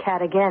can be the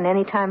cat again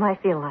any time I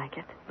feel like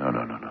it. No.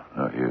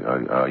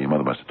 Your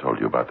mother must have told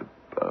you about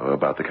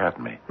the cat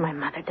and me. My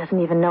mother doesn't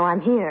even know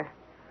I'm here.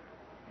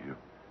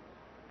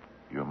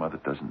 Your mother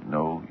doesn't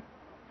know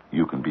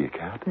you can be a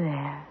cat?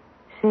 There.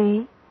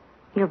 See?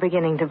 You're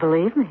beginning to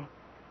believe me.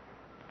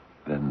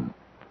 Then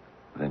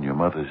your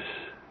mother's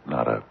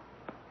not a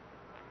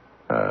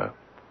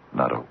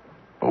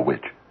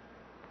witch.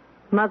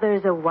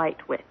 Mother's a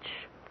white witch.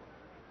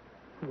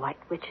 White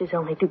witches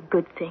only do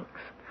good things.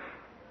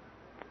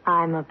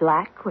 I'm a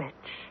black witch.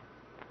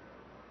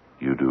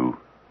 You do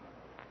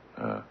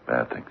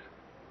bad things?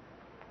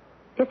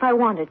 If I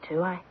wanted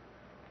to,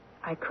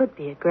 I could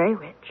be a gray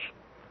witch.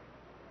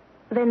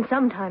 Then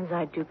sometimes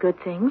I'd do good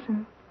things,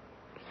 and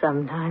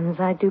sometimes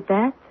I'd do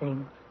bad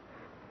things,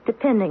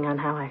 depending on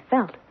how I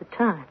felt at the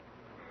time.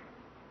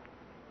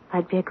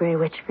 I'd be a gray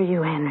witch for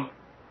you, Henry.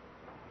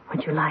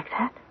 Would you like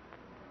that?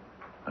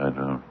 I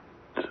don't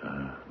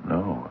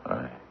know.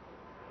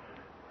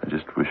 I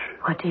just wish...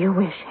 What do you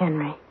wish,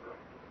 Henry?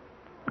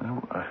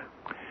 No,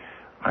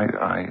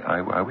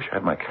 I wish I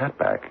had my cat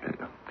back.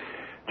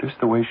 Just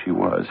the way she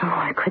was. Oh,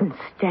 I couldn't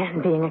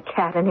stand being a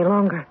cat any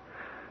longer.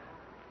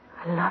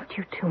 I loved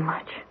you too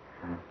much.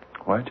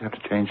 Why'd you have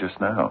to change just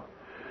now?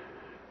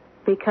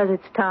 Because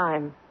it's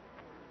time.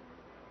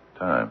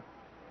 Time?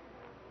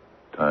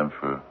 Time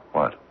for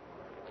what?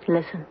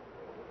 Listen.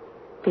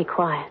 Be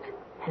quiet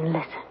and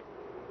listen.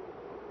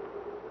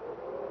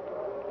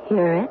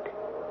 Hear it?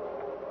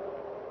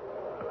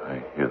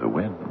 I hear the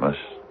wind.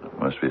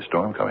 Must be a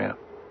storm coming up.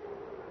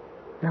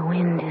 The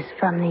wind is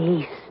from the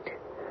east.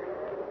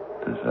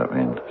 Does that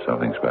mean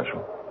something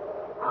special?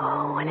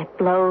 Oh, when it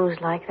blows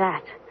like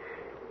that,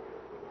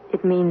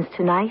 it means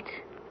tonight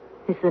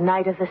is the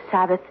night of the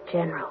Sabbath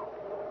General.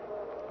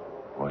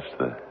 What's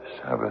the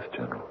Sabbath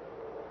General?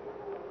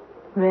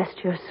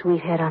 Rest your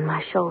sweet head on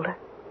my shoulder,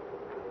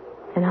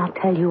 and I'll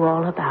tell you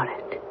all about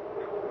it.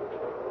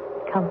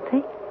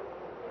 Comfy?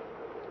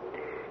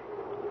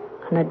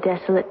 On a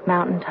desolate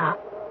mountaintop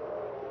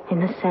in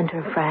the center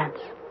of France,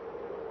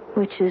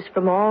 witches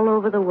from all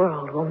over the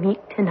world will meet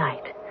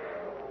tonight.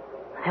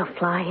 They'll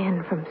fly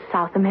in from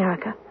South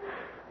America,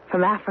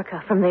 from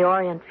Africa, from the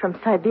Orient, from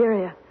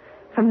Siberia,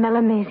 from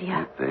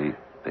Melanesia. They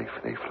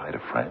fly to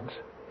France?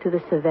 To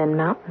the Cevennes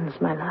Mountains,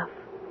 my love.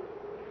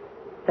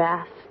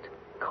 Vast,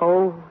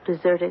 cold,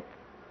 deserted.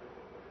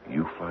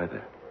 You fly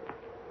there?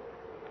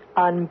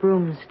 On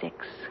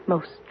broomsticks,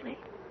 mostly.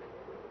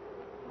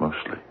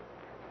 Mostly?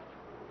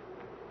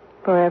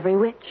 For every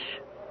witch,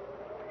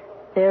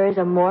 there is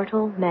a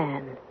mortal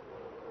man.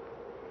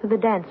 For the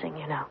dancing,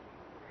 you know.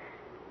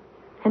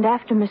 And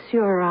after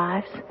Monsieur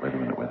arrives... Wait a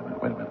minute.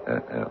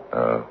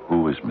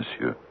 Who is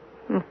Monsieur?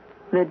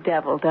 The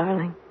devil,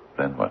 darling.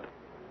 Then what?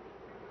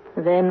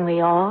 Then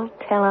we all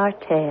tell our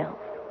tales.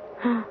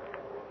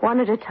 One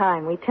at a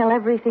time, we tell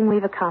everything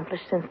we've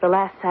accomplished since the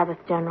last Sabbath,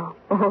 General.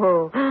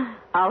 Oh,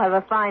 I'll have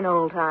a fine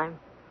old time.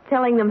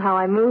 Telling them how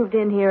I moved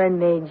in here and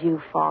made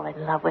you fall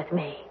in love with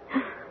me.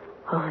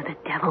 Oh, the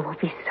devil will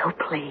be so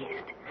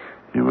pleased.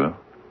 You will?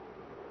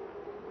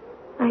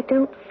 I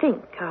don't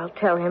think I'll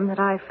tell him that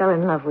I fell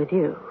in love with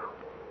you.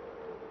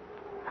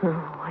 Oh,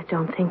 I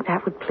don't think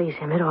that would please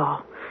him at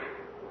all.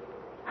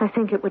 I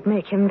think it would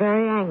make him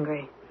very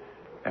angry.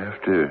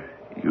 After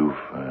you've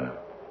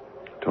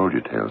told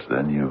your tales,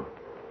 then you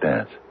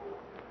dance.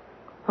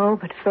 Oh,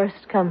 but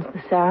first comes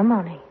the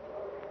ceremony.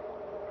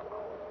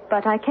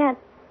 But I can't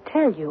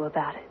tell you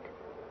about it.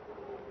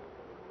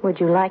 Would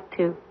you like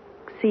to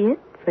see it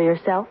for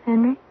yourself,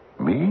 Henry?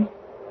 Me?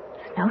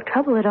 It's no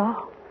trouble at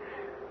all.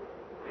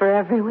 For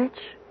every witch,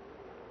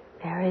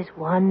 there is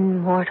one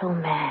mortal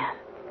man.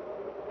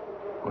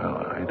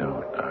 Well, I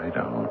don't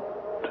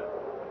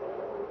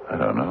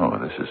know.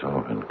 This has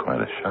all been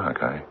quite a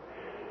shock. I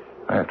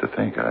have to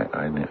think.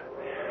 I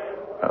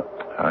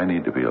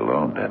need to be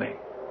alone, Denny.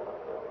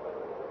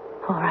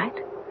 All right.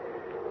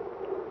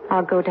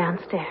 I'll go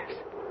downstairs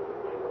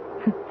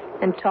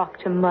and talk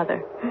to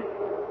Mother.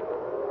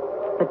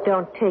 But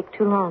don't take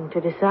too long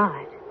to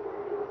decide.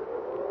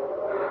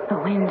 The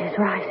wind is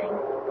rising.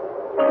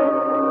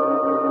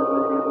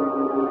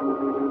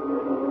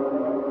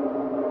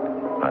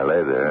 I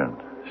lay there and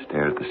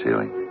stared at the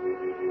ceiling.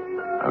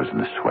 I was in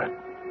a sweat.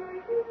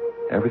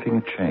 Everything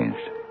had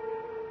changed.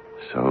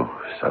 So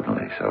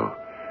suddenly, so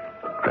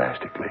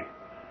drastically,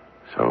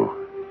 so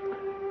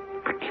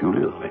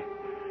peculiarly.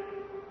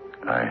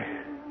 I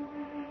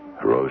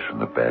arose from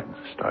the bed and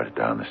started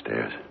down the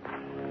stairs.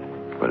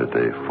 But at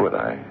the foot,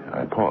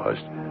 I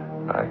paused.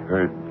 I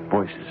heard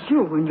voices.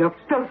 You and your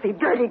filthy,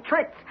 dirty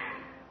tricks.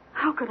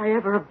 How could I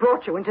ever have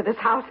brought you into this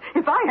house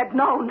if I had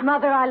known?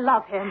 Mother, I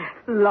love him.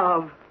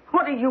 Love?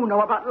 What do you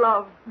know about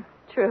love?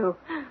 True.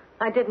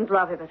 I didn't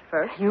love him at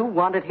first. You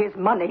wanted his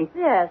money.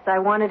 Yes, I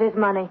wanted his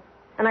money.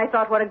 And I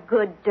thought what a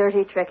good,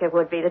 dirty trick it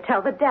would be to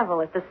tell the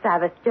devil at the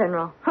Sabbath,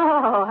 General.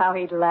 Oh, how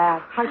he'd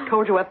laugh. I've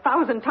told you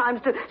 1,000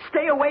 times to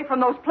stay away from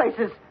those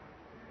places.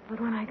 But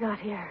when I got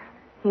here,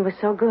 he was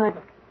so good.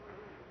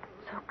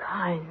 So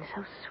kind,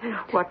 so sweet.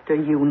 What do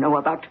you know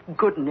about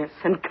goodness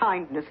and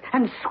kindness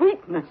and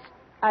sweetness?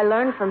 I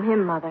learned from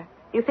him, Mother.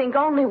 You think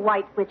only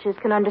white witches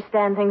can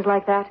understand things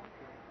like that?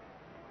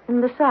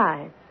 And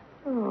besides,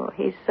 oh,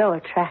 he's so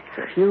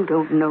attractive. You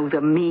don't know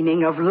the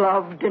meaning of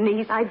love,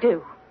 Denise. I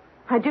do.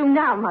 I do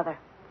now, Mother.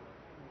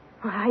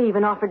 I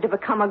even offered to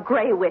become a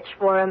gray witch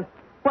for him.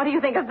 What do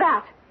you think of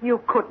that? You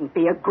couldn't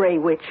be a gray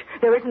witch.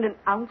 There isn't an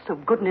ounce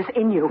of goodness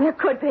in you. There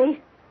could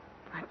be.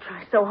 I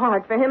try so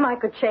hard. For him, I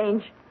could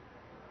change.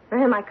 For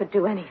him, I could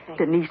do anything.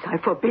 Denise, I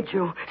forbid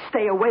you.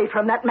 Stay away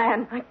from that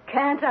man. I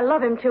can't. I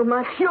love him too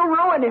much. You'll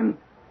ruin him.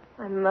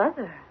 My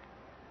mother.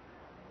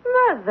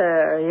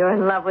 Mother, you're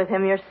in love with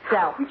him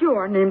yourself.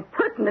 You're an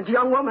impertinent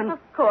young woman. Of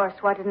course.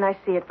 Why didn't I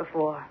see it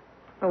before?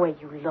 The way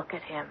you look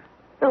at him.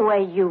 The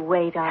way you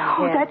wait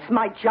on him. That's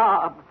my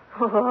job.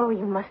 Oh,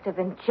 you must have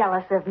been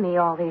jealous of me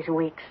all these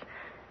weeks.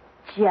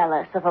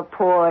 Jealous of a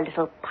poor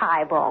little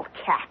piebald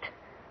cat.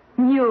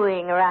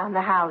 Mewing around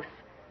the house.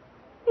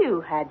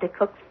 You had to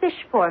cook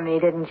fish for me,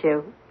 didn't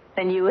you?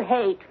 And you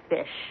hate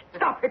fish.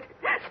 Stop it.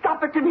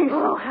 Stop it, Denise.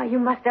 Oh, how you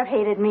must have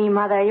hated me,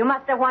 Mother. You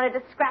must have wanted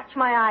to scratch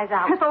my eyes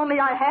out. If only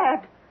I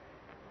had.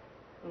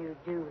 You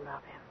do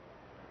love him.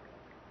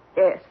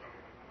 Yes.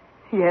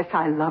 Yes,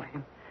 I love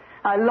him.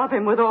 I love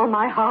him with all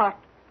my heart.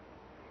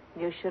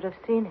 You should have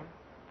seen him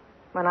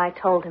when I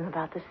told him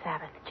about the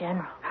Sabbath,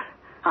 General.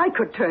 I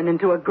could turn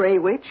into a gray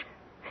witch.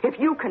 If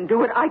you can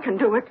do it, I can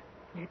do it.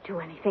 You'd do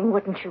anything,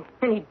 wouldn't you?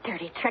 Any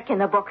dirty trick in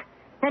the book.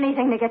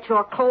 Anything to get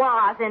your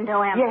claws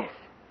into him. Yes.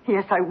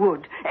 Yes, I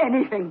would.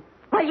 Anything.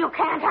 Well, you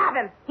can't have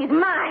him. He's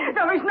mine.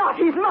 No, he's not.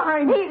 He's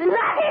mine. He's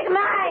not. He's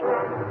mine.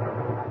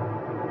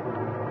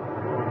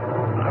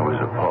 I was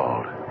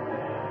appalled.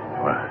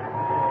 Well,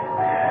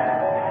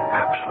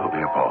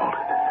 absolutely appalled.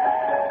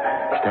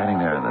 Standing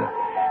there in the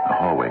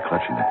hallway,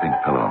 clutching the pink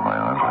pillow in my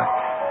arms,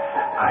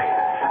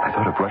 I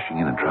thought of rushing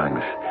in and trying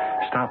to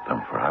stop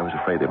them, for I was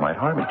afraid they might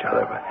harm each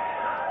other. But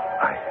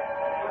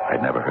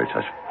I'd never heard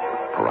such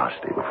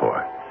ferocity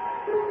before.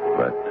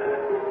 But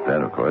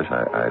then, of course,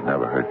 I'd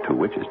never heard two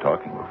witches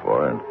talking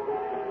before, and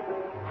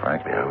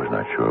frankly, I was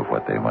not sure of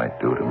what they might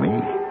do to me.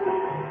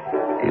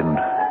 In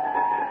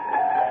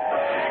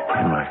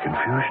my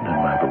confusion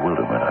and my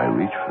bewilderment, I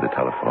reached for the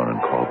telephone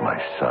and called my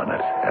son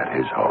at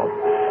his home.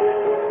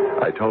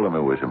 I told him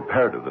it was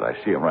imperative that I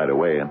see him right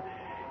away, and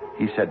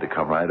he said to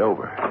come right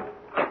over.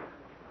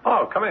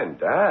 Oh, come in,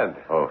 Dad.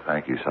 Oh,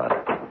 thank you, son.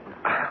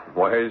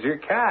 Where's your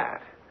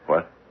cat?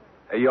 What?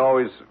 You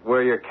always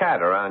wear your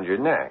cat around your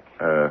neck.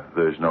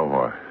 There's no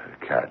more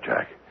cat,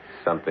 Jack.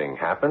 Something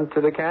happened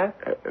to the cat?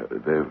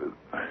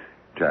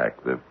 Jack,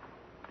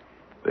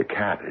 the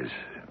cat is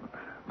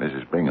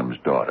Mrs. Bingham's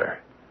daughter.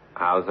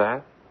 How's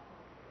that?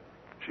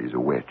 She's a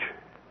witch.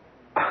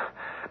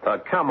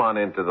 Come on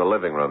into the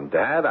living room,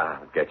 Dad.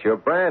 I'll get you a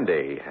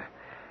brandy.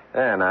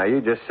 There, now,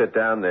 you just sit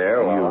down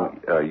there.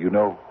 You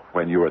know,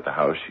 when you were at the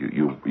house,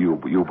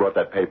 you brought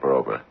that paper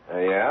over.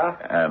 Yeah?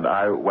 And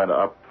I went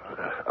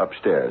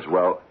upstairs.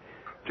 Well,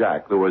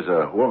 Jack, there was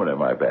a woman in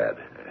my bed.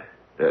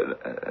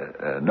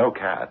 No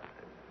cat.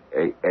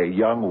 A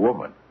young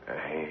woman.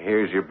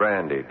 Here's your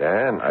brandy,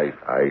 Dan.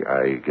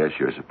 I guess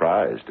you're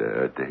surprised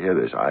to hear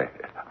this.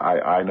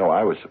 I know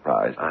I was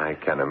surprised. I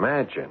can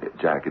imagine.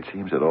 Jack, it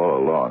seems that all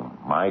along,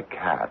 my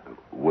cat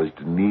was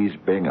Denise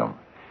Bingham.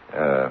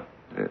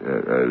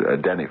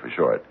 Denny for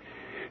short.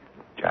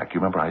 Jack, you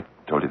remember I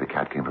told you the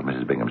cat came from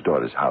Mrs. Bingham's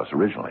daughter's house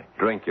originally?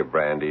 Drink your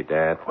brandy,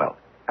 Dad. Well,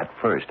 at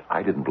first,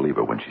 I didn't believe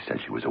her when she said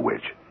she was a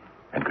witch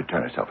and could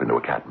turn herself into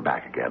a cat and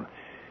back again.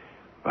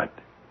 But,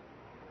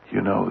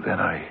 you know, then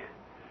I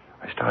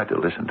started to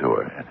listen to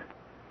her, and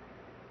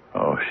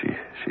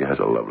she has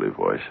a lovely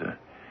voice.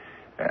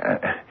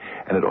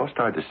 And it all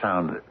started to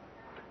sound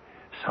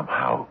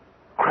somehow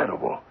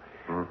credible.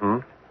 Mm-hmm.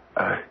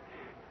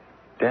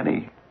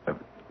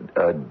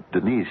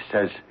 Denise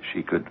says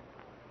she could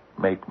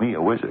make me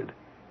a wizard.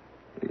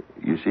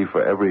 You see,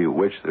 for every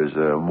witch, there's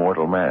a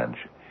mortal man.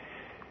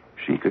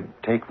 She could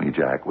take me,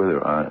 Jack, with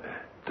her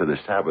to the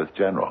Sabbath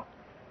General.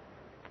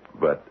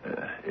 But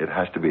it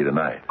has to be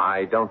tonight.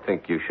 I don't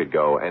think you should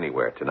go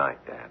anywhere tonight,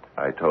 Dad.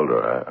 I told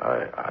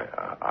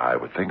her I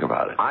would think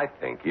about it. I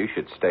think you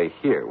should stay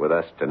here with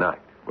us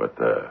tonight. But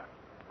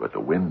the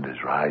wind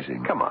is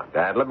rising. Come on,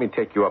 Dad. Let me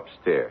take you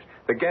upstairs.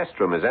 The guest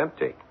room is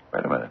empty.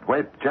 Wait a minute.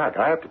 Wait, Jack,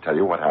 I have to tell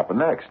you what happened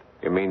next.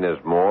 You mean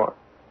there's more?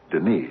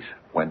 Denise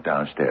went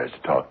downstairs to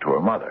talk to her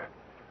mother.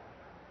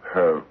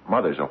 Her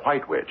mother's a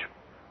white witch,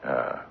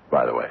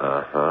 by the way.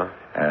 Uh-huh.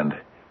 And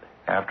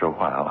after a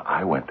while,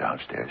 I went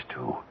downstairs,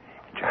 too.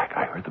 And Jack,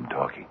 I heard them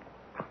talking,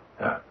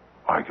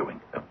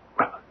 arguing,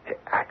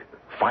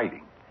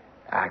 fighting.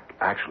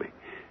 Actually,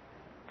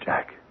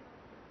 Jack,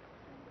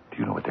 do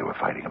you know what they were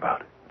fighting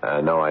about?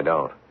 No, I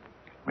don't.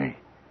 Me.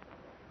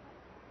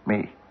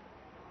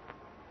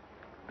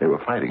 They were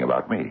fighting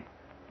about me.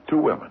 Two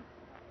women,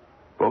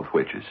 both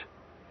witches,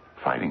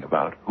 fighting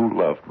about who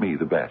loved me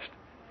the best.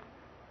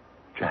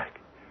 Jack,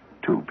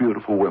 two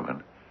beautiful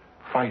women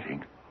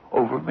fighting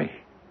over me.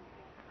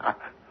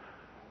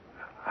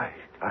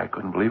 I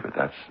couldn't believe it.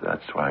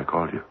 That's why I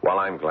called you. Well,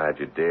 I'm glad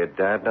you did,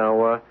 Dad.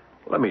 Now,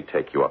 let me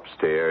take you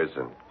upstairs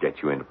and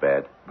get you into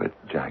bed. But,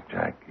 Jack,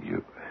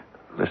 you...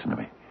 Listen to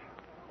me.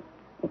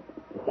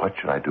 What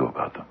should I do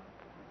about them?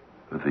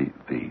 The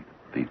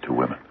two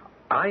women.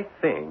 I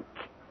think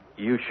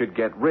you should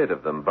get rid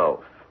of them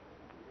both.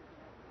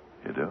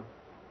 You do?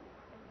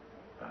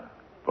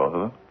 Both of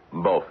them?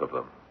 Both of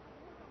them.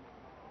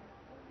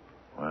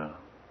 Well,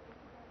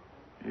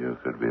 you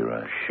could be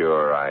right.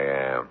 Sure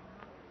I am.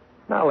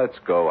 Now let's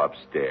go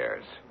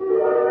upstairs.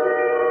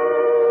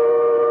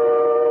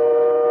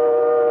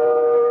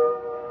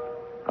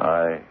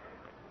 I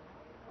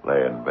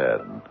lay in bed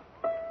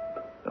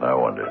and I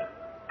wondered.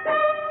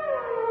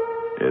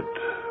 It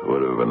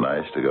would have been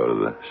nice to go to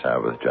the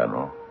Sabbath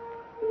General,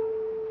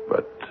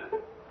 but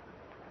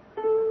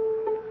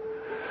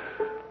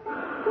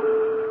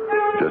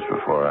just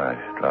before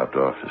I dropped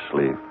off to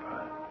sleep,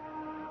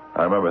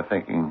 I remember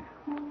thinking,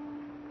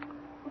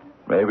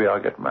 maybe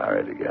I'll get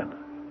married again.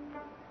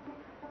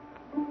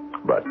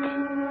 But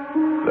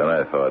then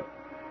I thought,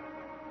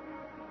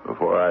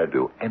 before I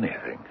do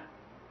anything,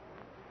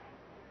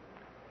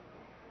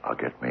 I'll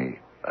get me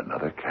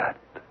another cat.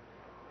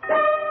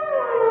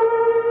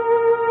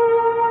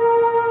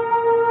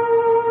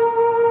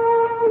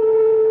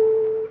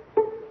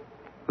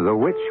 The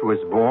witch was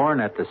born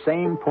at the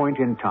same point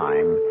in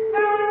time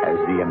as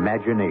the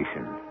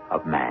imagination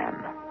of man.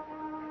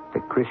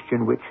 The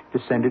Christian witch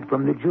descended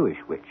from the Jewish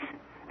witch.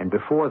 And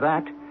before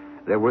that,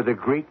 there were the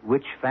great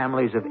witch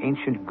families of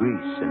ancient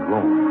Greece and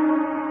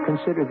Rome.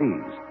 Consider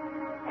these: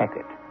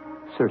 Hecate,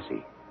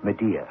 Circe,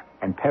 Medea,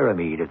 and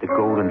Paramede of the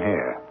golden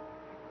hair.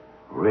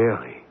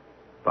 Really,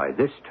 by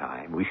this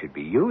time, we should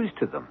be used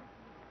to them.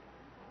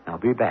 I'll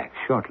be back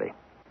shortly.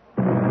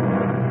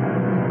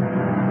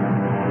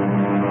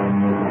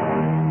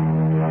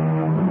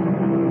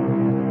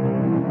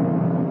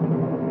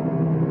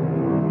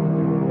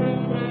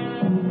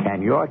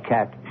 your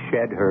cat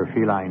shed her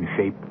feline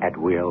shape at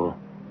will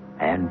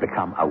and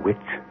become a witch?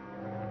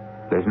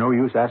 There's no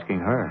use asking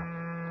her.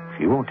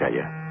 She won't tell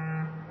you.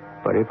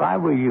 But if I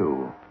were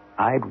you,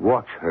 I'd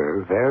watch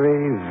her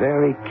very,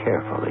 very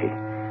carefully,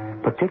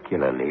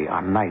 particularly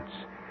on nights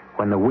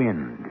when the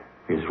wind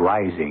is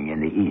rising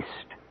in the east.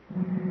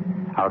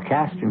 Our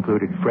cast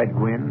included Fred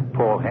Gwynne,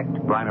 Paul Hecht,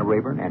 Bryna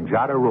Rayburn, and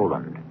Jada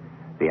Rowland.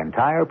 The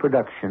entire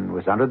production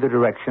was under the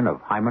direction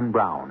of Hyman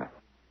Brown.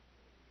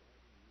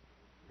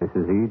 This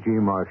is E.G.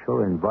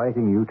 Marshall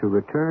inviting you to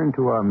return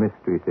to our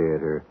Mystery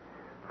Theater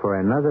for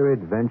another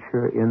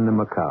adventure in the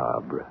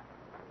macabre.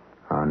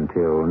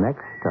 Until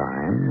next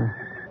time,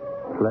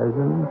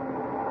 pleasant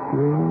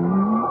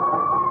dreams.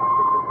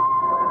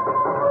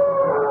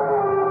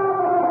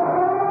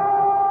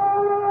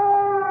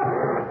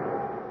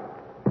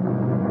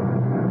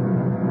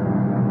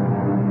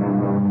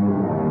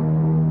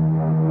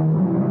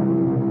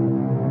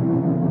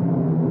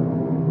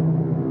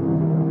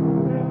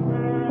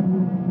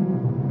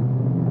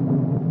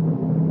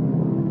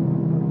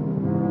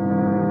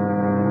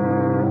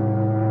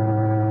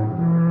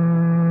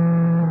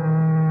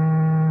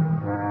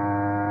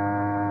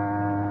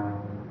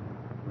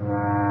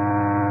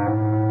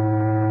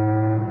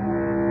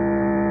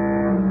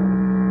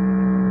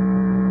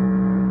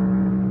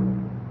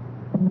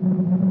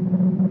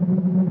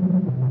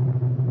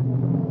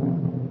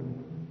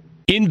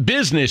 In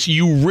business,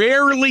 you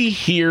rarely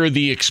hear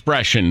the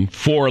expression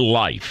 "for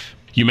life."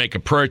 You make a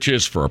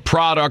purchase for a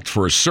product,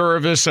 for a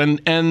service, and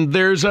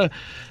there's a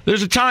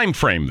time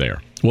frame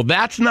there. Well,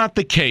 that's not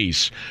the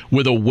case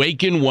with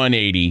Awaken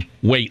 180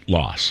 weight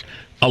loss.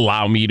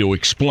 Allow me to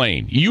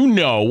explain. You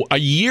know, a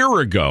year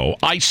ago,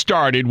 I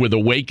started with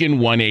Awaken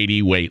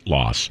 180 weight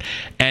loss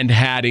and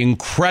had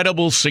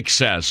incredible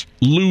success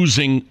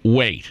losing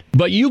weight.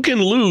 But you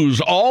can lose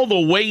all the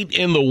weight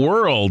in the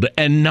world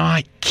and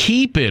not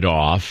keep it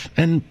off.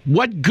 And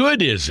what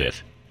good is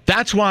it?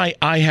 That's why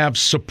I have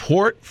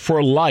support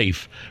for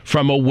life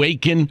from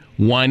Awaken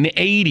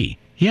 180.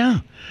 Yeah.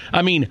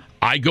 I mean,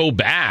 I go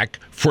back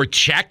for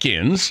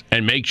check-ins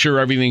and make sure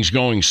everything's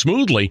going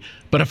smoothly.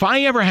 But if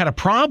I ever had a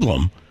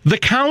problem, the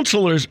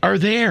counselors are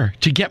there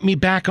to get me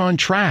back on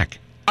track.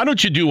 Why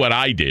don't you do what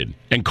I did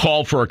and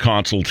call for a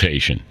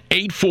consultation?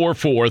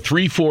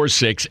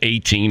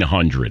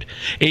 844-346-1800.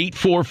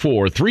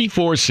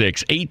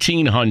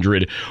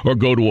 844-346-1800 or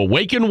go to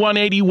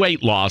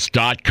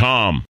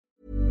awaken180weightloss.com.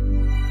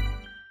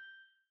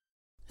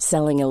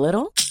 Selling a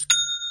little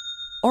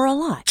or a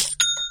lot?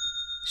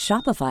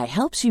 Shopify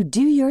helps you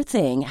do your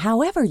thing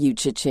however you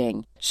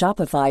cha-ching.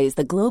 Shopify is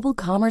the global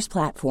commerce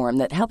platform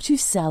that helps you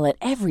sell at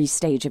every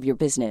stage of your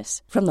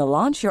business. From the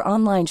launch your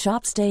online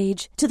shop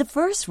stage to the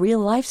first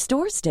real-life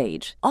store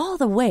stage, all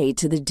the way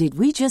to the did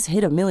we just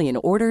hit a million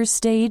orders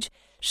stage.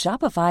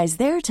 Shopify is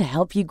there to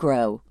help you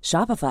grow.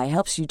 Shopify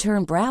helps you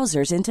turn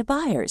browsers into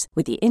buyers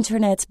with the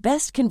internet's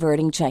best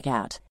converting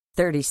checkout.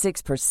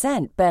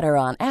 36% better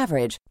on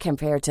average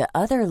compared to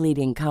other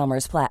leading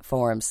commerce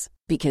platforms.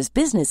 Because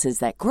businesses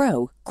that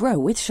grow, grow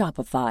with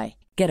Shopify.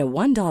 Get a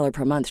 $1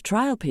 per month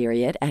trial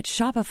period at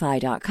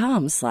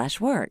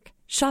shopify.com/work.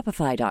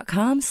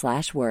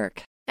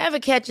 Shopify.com/work. Ever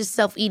catch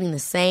yourself eating the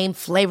same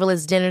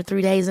flavorless dinner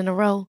 3 days in a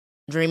row?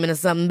 Dreaming of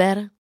something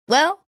better?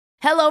 Well,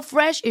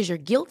 HelloFresh is your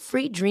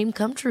guilt-free dream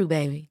come true,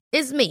 baby.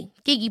 It's me,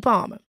 Keke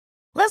Palmer.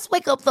 Let's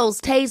wake up those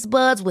taste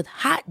buds with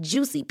hot,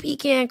 juicy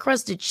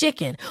pecan-crusted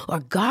chicken or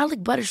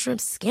garlic butter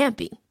shrimp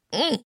scampi.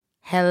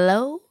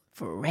 Hello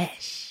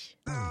Fresh.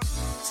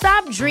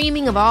 Stop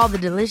dreaming of all the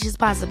delicious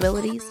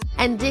possibilities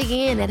and dig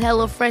in at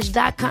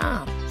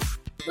HelloFresh.com.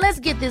 Let's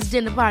get this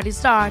dinner party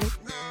started.